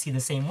that we see the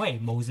same way.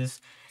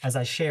 Moses, as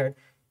I shared,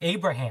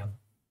 Abraham.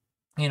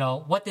 In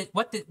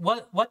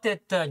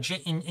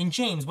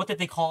James, what did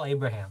they call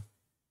Abraham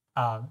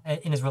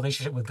in his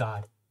relationship with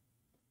God?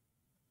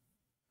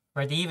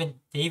 right? They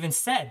even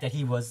said that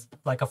he was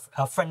like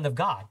a friend of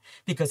God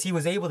because he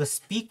was able to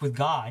speak with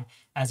God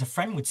as a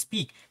friend would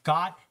speak.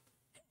 God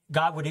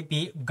would it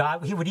be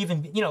God? He would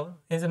even,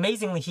 it's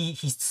amazingly he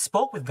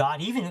spoke with God.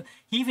 He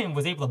even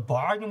was able to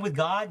bargain with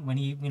God when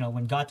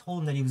when God told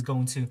him that he was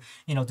going to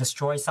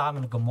destroy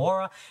Sodom and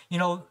Gomorrah.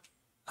 It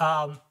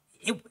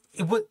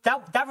would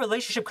that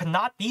relationship could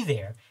not be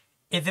there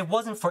if it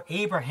wasn't for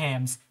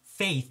Abraham's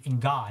faith in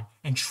God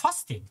and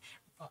trusting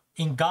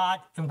in God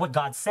and what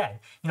God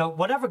said.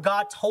 Whatever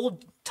God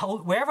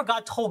wherever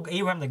God told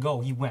Abraham to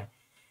go, he went.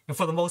 And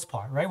for the most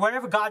part, right?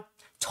 Whatever God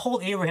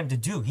told Abraham to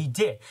do, he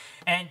did.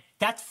 And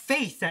that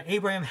faith that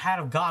Abraham had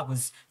of God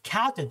was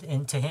counted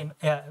into him,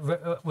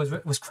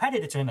 was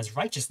credited to him as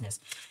righteousness.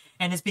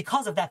 And it's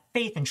because of that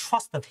faith and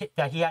trust that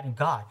he had in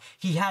God.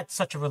 He had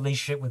such a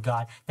relationship with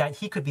God that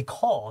he could be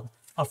called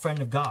a friend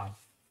of God.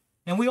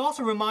 And we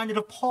also reminded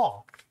of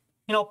Paul.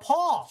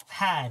 Paul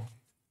had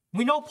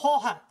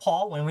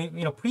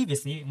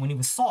previously when he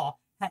was Saul,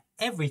 had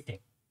everything,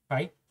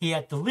 right? He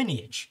had the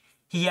lineage.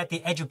 He had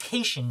the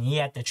education, he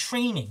had the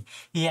training,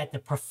 he had the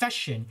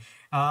profession,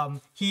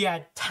 he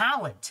had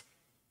talent.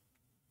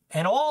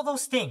 And all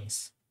those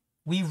things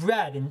we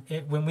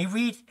read when we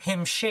read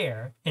him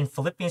share in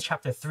Philippians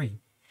chapter 3,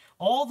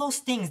 all those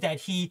things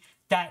that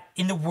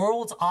in the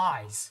world's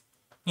eyes,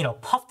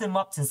 puffed him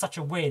up in such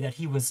a way that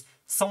he was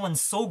someone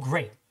so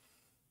great.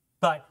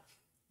 But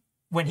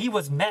when he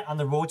was met on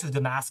the road to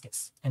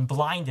Damascus and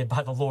blinded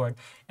by the Lord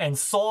and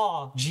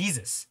saw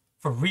Jesus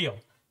for real,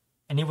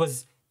 and he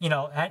was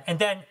and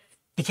then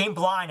became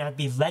blind and had to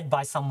be led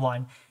by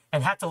someone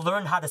and had to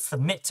learn how to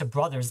submit to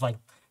brothers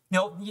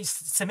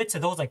submit to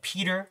those like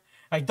Peter,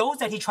 like those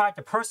that he tried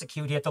to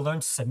persecute, he had to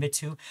learn to submit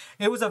to.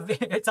 He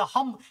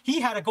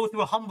had to go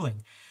through a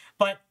humbling.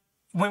 But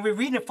when we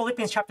read in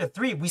Philippians chapter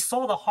 3, we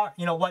saw the heart,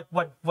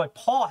 what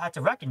Paul had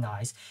to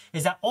recognize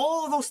is that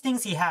all of those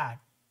things he had,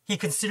 he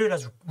considered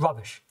as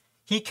rubbish.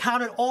 He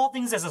counted all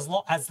things as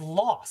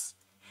loss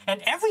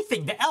and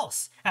everything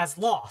else as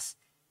loss.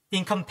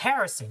 In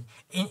comparison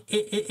to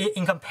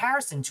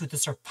the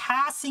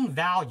surpassing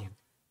value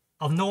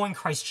of knowing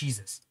Christ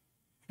Jesus.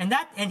 And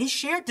he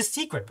shared the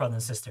secret, brothers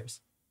and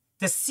sisters,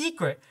 the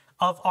secret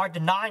of our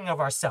denying of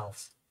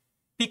ourselves.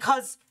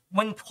 Because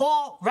when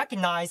Paul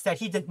recognized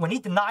that when he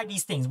denied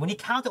these things, when he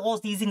counted all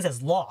these things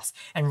as loss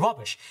and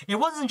rubbish, it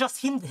wasn't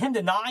just him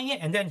denying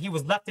it and then he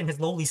was left in his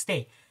lowly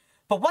state.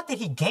 But what did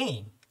he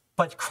gain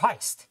but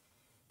Christ?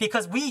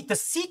 Because the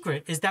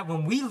secret is that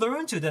when we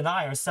learn to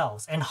deny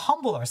ourselves and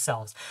humble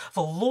ourselves,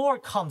 the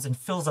Lord comes and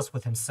fills us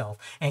with himself,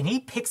 and he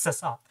picks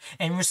us up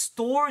and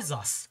restores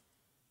us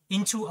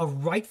into a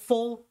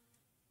rightful,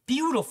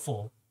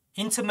 beautiful,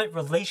 intimate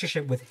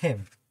relationship with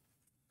him.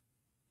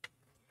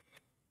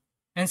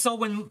 And so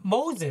when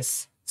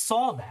Moses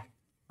saw that,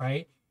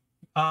 right,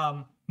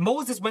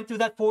 Moses went through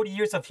that 40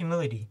 years of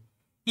humility.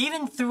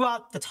 Even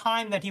throughout the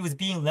time that he was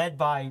being led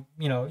by,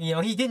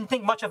 he didn't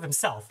think much of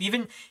himself.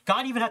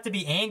 God had to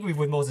be angry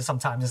with Moses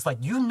sometimes. It's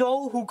like,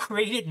 who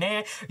created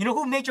man?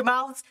 Who made your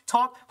mouths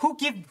talk? Who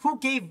gave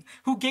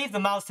the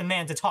mouths to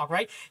man to talk,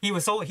 right? He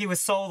was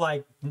so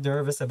like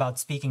nervous about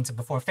speaking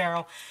before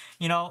Pharaoh,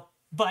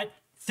 But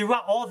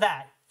throughout all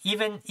that,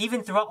 even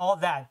throughout all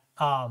that,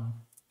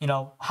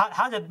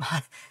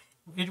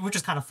 which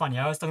is kind of funny.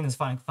 I always think it's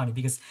funny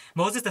because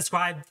Moses is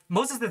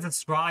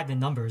described in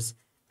Numbers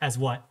as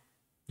what?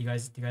 Do you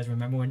guys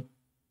remember when?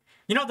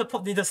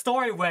 The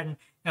story when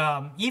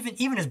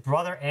even his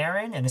brother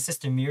Aaron and his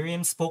sister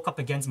Miriam spoke up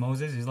against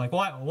Moses. He's like,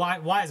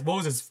 why is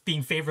Moses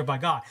being favored by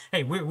God?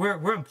 Hey,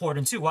 we're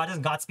important too. Why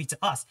doesn't God speak to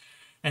us?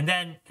 And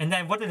then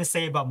what did it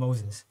say about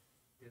Moses?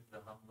 He's the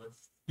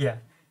humblest. Yeah,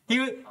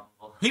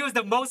 he was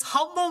the most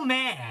humble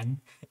man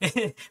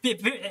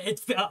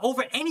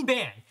over any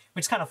man.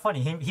 Which is kind of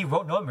funny. He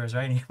wrote Numbers,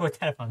 right? And he wrote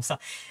that about himself.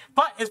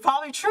 But it's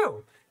probably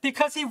true.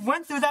 Because he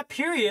went through that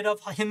period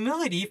of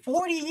humility,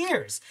 40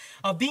 years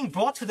of being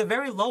brought to the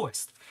very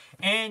lowest.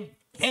 And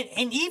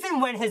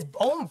even when his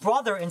own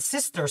brother and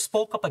sister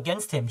spoke up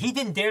against him, he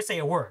didn't dare say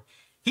a word.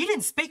 He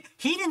didn't speak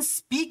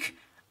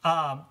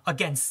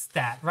against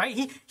that, right?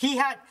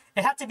 It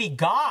had to be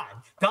God.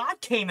 God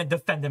came and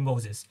defended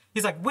Moses.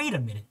 He's like, wait a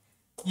minute.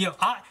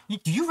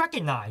 Do you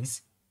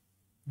recognize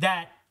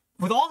that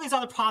with all these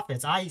other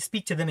prophets, I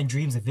speak to them in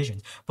dreams and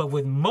visions, but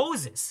with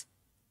Moses,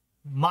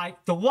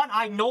 the one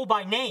I know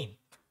by name,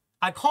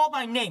 I call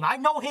by name, I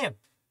know him.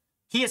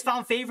 He has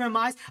found favor in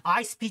my eyes.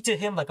 I speak to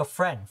him like a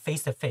friend,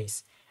 face to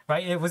face,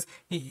 right? It was,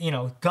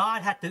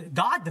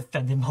 God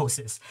defended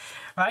Moses,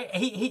 right?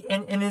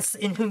 It's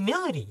in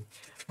humility,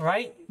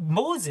 right?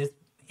 Moses,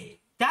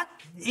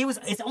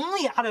 it's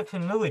only out of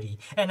humility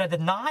and a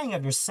denying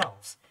of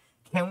yourselves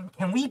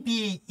can we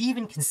be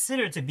even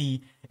considered to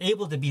be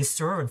able to be a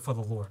servant for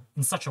the Lord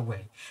in such a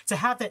way, to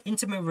have that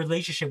intimate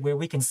relationship where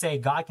we can say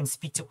God can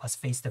speak to us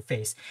face to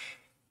face.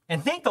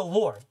 And thank the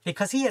Lord,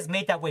 because he has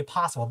made that way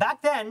possible.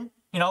 Back then,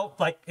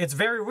 it's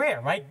very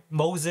rare, right?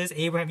 Moses,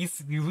 Abraham,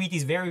 you read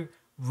these very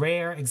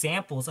rare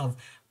examples of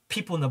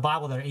people in the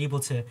Bible that are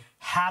able to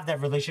have that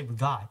relationship with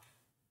God.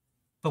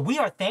 But we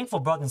are thankful,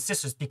 brothers and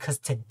sisters, because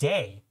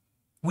today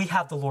we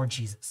have the Lord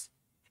Jesus.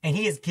 And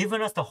he has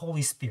given us the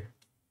Holy Spirit.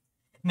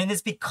 And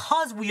it's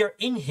because we are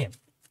in him,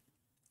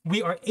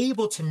 we are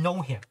able to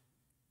know him,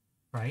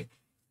 right?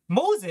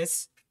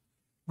 Moses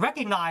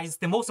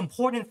recognized the most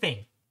important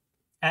thing.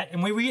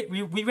 And we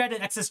read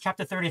in Exodus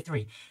chapter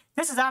 33.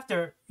 This is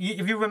after,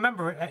 if you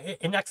remember,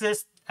 in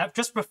Exodus,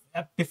 just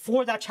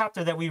before that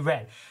chapter that we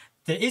read,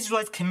 the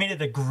Israelites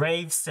committed a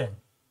grave sin,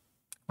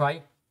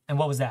 right? And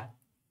what was that?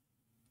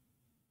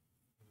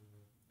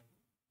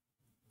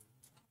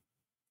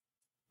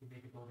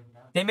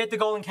 They made the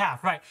golden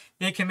calf, right?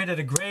 They committed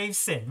a grave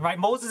sin, right?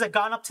 Moses had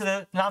gone up to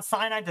the Mount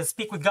Sinai to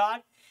speak with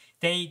God.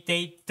 But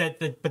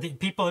the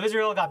people of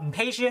Israel got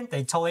impatient.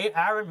 They told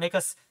Aaron, make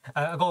us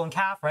a golden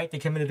calf, right? They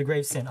committed a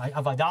grave sin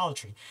of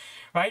idolatry,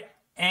 right?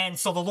 And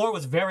so the Lord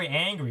was very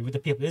angry with the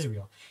people of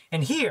Israel.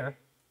 And here,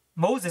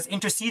 Moses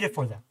interceded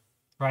for them,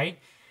 right?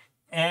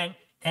 And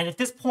at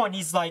this point,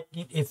 he's like,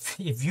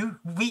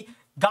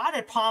 God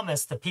had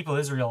promised the people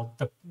of Israel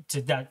that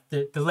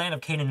the land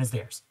of Canaan is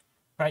theirs.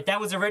 Right?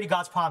 That was already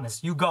God's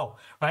promise. You go,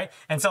 right?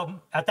 And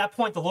so at that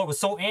point, the Lord was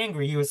so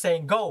angry. He was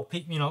saying, go,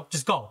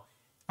 just go,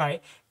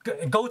 right?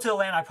 Go to the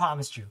land I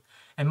promised you.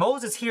 And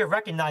Moses here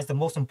recognized the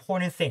most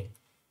important thing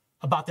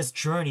about this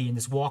journey and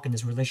this walk and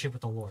this relationship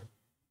with the Lord.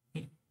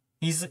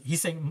 He's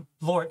saying,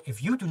 Lord,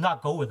 if you do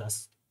not go with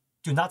us,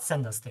 do not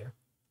send us there.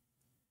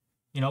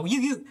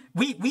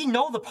 We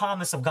know the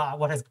promise of God,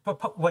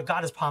 what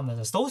God has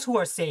promised us. Those who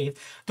are saved,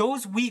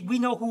 we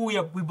know who we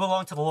are. We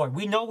belong to the Lord.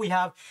 We know we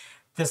have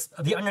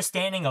the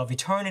understanding of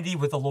eternity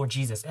with the Lord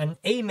Jesus. And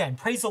amen.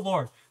 Praise the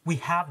Lord. We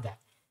have that.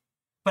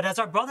 But as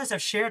our brothers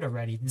have shared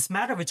already, this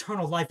matter of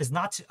eternal life is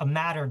not a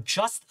matter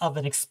just of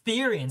an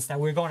experience that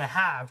we're going to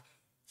have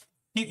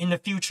in the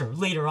future,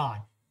 later on.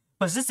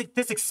 But this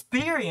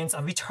experience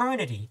of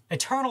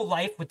eternal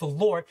life with the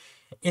Lord,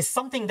 is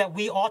something that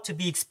we ought to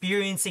be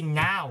experiencing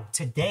now,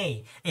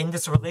 today, in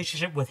this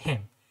relationship with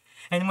him.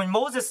 And when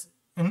Moses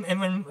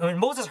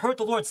heard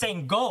the Lord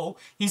saying, go,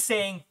 he's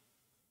saying,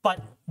 but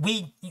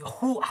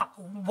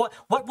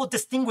what will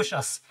distinguish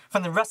us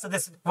from the rest of the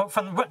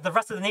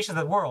nations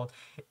of the world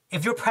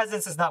if your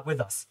presence is not with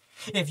us,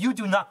 if you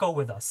do not go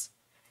with us?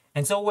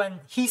 And so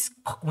when he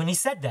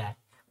said that,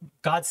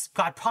 God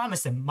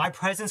promised him, my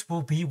presence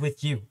will be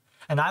with you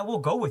and I will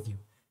go with you.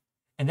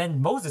 And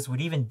then Moses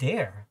would even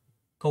dare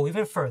go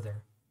even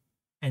further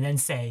and then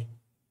say,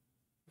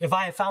 if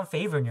I have found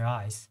favor in your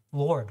eyes,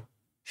 Lord,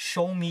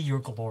 show me your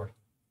glory.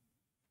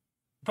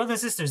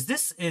 Brothers and sisters,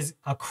 this is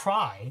a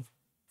cry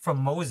from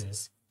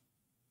Moses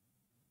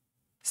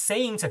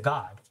saying to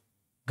God,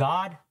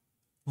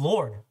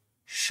 Lord,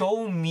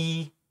 show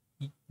me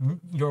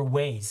your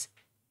ways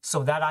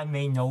so that I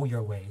may know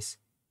your ways,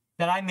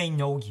 that I may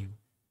know you.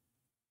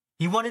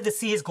 He wanted to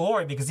see his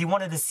glory because he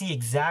wanted to see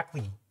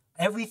exactly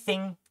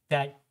everything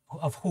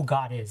of who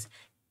God is,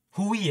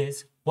 who he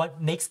is, what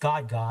makes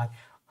God God,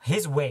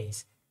 his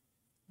ways.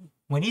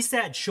 When he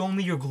said, show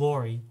me your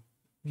glory,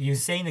 he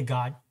was saying to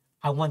God,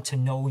 I want to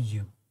know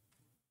you.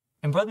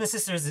 And brothers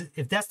and sisters,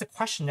 if that's the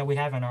question that we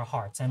have in our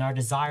hearts and our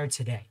desire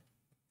today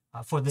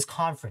for this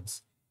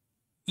conference,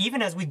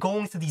 even as we're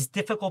going through these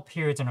difficult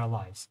periods in our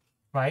lives,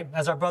 right?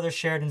 As our brother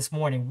shared this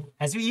morning,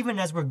 even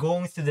as we're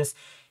going through this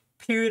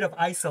period of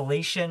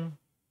isolation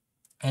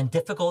and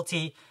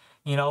difficulty,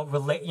 not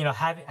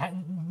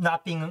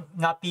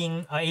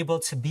being able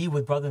to be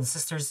with brothers and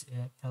sisters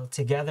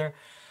together.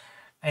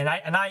 And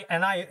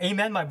I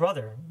amen, my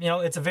brother.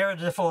 It's a very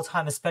difficult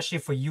time, especially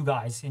for you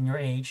guys in your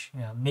age.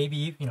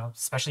 Maybe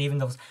especially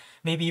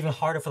maybe even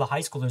harder for the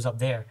high schoolers up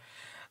there.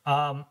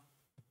 And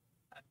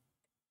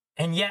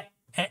yet,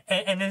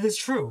 and it is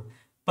true.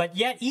 But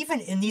yet, even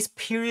in these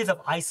periods of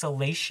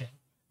isolation,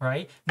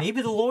 right?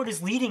 Maybe the Lord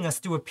is leading us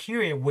through a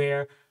period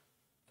where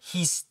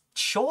he's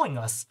showing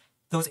us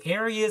those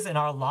areas in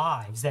our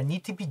lives that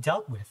need to be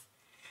dealt with.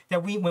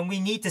 That when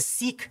we need to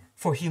seek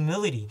for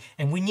humility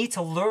and we need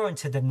to learn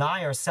to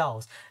deny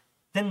ourselves,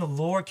 then the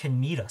Lord can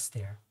meet us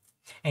there.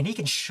 And he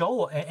can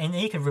show and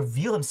he can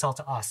reveal himself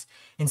to us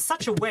in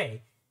such a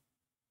way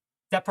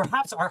that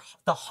perhaps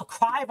the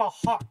cry of our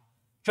heart,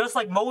 just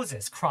like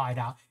Moses cried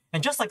out,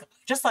 and just like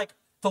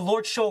the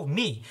Lord showed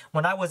me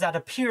when I was at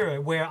a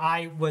period where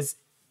I was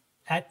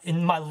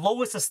in my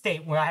lowest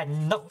estate, where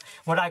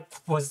when I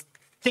was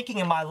thinking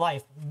in my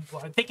life,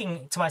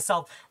 thinking to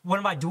myself, what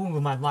am I doing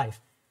with my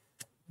life?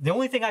 The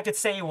only thing I could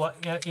say,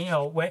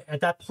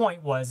 at that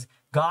point was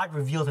God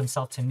revealed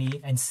himself to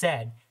me and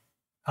said,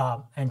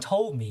 and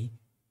told me,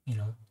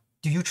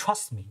 do you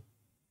trust me?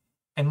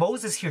 And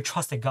Moses here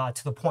trusted God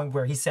to the point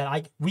where he said,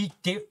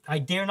 I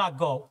dare not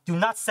go. Do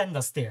not send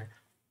us there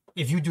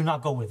if you do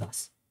not go with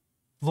us.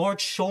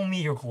 Lord, show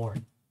me your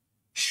glory.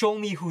 Show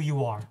me who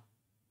you are.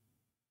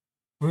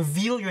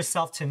 Reveal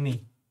yourself to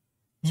me.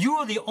 You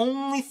are the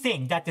only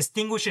thing that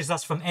distinguishes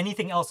us from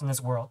anything else in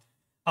this world.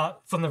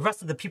 From the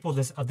rest of the people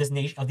of this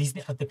nation,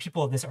 the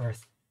people of this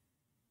earth,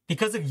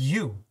 because of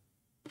you,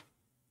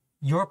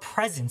 your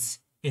presence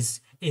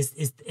is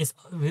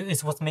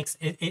what makes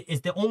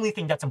is the only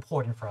thing that's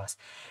important for us.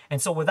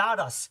 And so without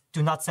us,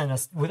 do not send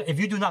us. If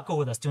you do not go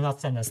with us, do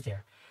not send us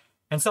there.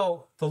 And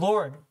so the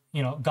Lord,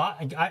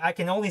 God, I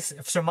can only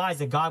surmise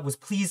that God was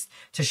pleased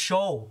to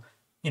show,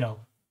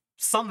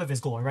 some of his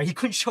glory, right? He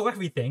couldn't show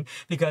everything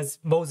because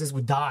Moses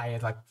would die,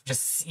 like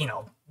just,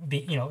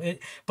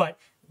 but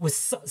with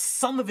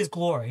some of his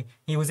glory,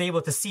 he was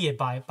able to see it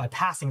by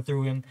passing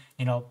through him,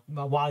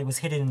 while he was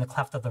hidden in the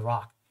cleft of the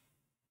rock.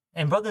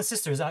 And brothers and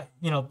sisters,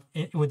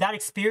 with that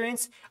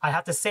experience, I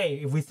have to say,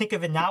 if we think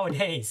of it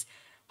nowadays,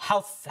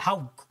 how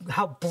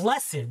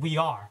blessed we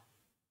are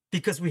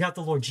because we have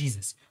the Lord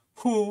Jesus,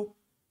 who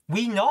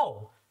we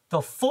know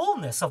the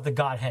fullness of the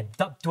Godhead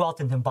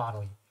dwelt in him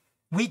bodily.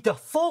 The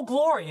full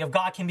glory of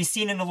God can be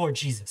seen in the Lord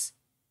Jesus.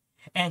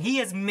 And he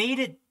has made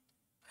it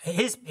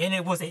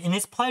it was in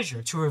his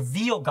pleasure to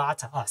reveal God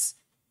to us.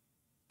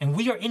 And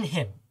we are in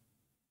him.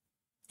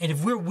 And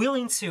if we're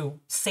willing to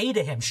say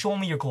to him, show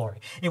me your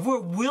glory. If we're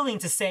willing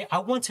to say, I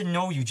want to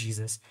know you,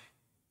 Jesus,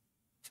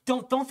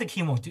 don't think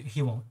he won't,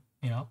 you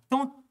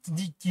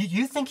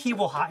think he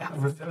will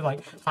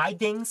hide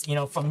things,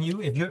 from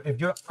you? If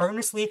you're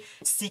earnestly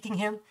seeking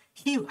him,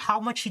 how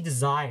much he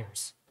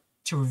desires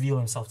to reveal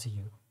himself to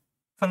you.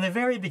 From the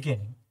very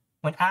beginning,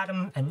 when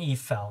Adam and Eve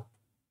fell,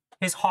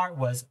 his heart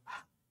was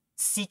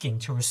seeking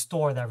to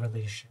restore that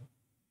relationship,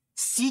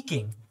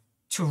 seeking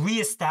to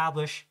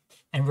reestablish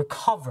and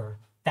recover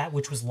that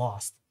which was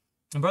lost.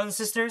 And brothers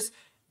and sisters,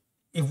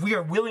 if we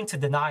are willing to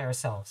deny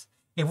ourselves,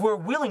 if we're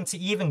willing to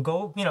even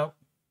go,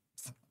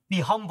 be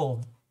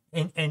humbled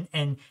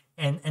and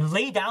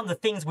lay down the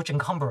things which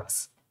encumber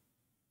us,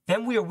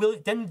 then we are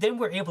willing. Then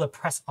we're able to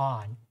press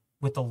on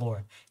with the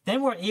Lord.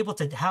 Then we're able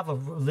to have a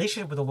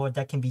relationship with the Lord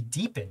that can be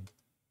deepened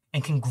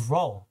and can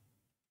grow.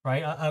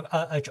 Right?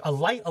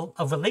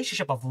 A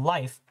relationship of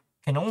life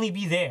can only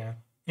be there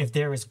if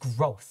there is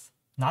growth,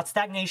 not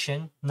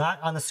stagnation,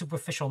 not on a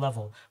superficial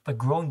level, but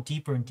growing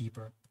deeper and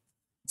deeper.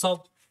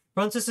 So,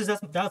 brothers and sisters,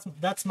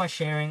 that's my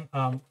sharing.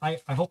 I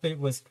hope it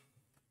was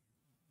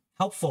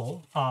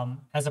helpful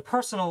as a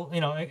personal,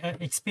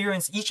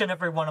 experience each and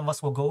every one of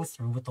us will go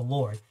through with the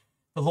Lord.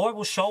 The Lord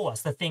will show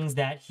us the things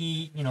that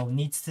he, he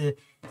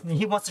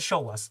wants to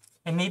show us.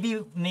 And may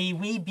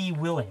we be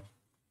willing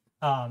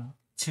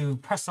to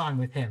press on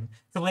with him,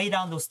 to lay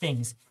down those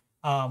things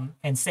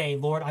and say,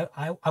 Lord,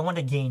 I want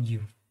to gain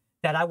you,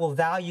 that I will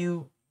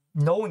value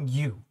knowing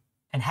you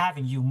and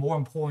having you more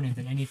important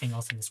than anything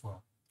else in this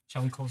world.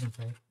 Shall we close in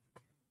prayer?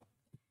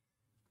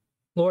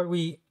 Lord,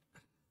 we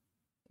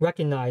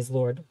recognize,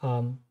 Lord,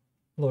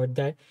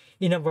 that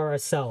in of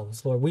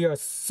ourselves, Lord, we are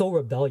so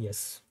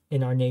rebellious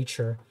in our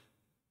nature.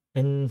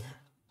 And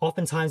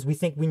oftentimes we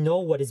think we know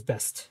what is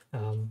best.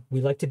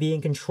 We like to be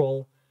in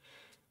control.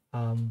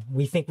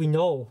 We think we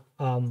know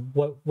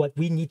what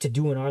we need to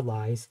do in our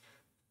lives.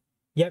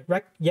 Yet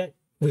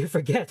we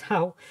forget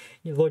how,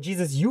 Lord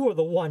Jesus, you are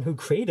the one who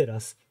created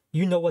us.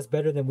 You know us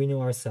better than we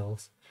know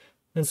ourselves.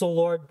 And so,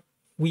 Lord,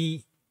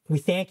 we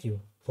thank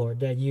you, Lord,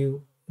 that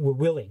you were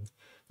willing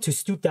to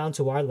stoop down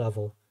to our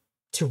level,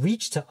 to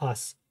reach to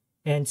us,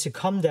 and to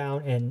come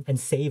down and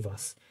save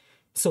us,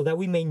 so that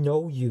we may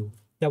know you,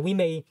 that we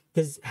may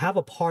have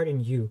a part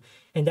in you,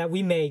 and that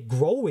we may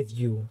grow with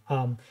you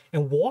and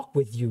walk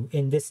with you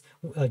in this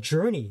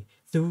journey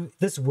through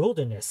this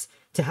wilderness,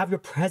 to have your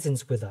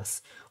presence with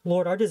us.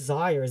 Lord, our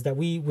desire is that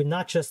we would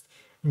not just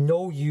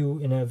know you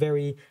in a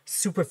very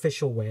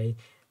superficial way,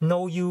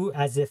 know you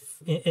as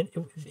if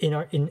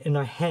in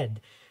our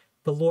head,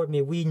 but Lord,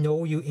 may we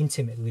know you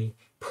intimately,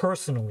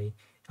 personally,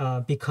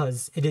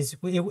 because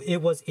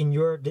it was in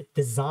your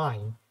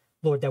design,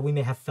 Lord, that we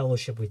may have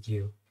fellowship with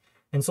you.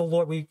 And so,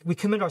 Lord, we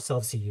commit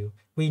ourselves to you.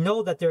 We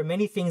know that there are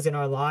many things in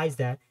our lives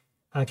that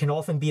can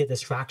often be a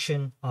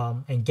distraction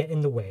and get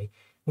in the way.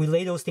 We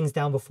lay those things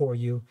down before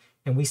you,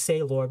 and we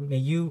say, Lord, may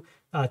you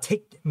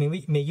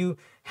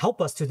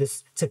help us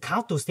to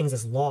count those things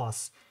as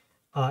loss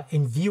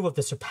in view of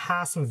the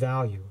surpassing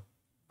value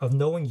of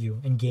knowing you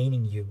and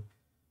gaining you.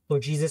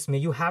 Lord Jesus, may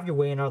you have your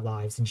way in our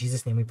lives. In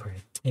Jesus' name we pray.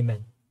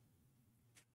 Amen.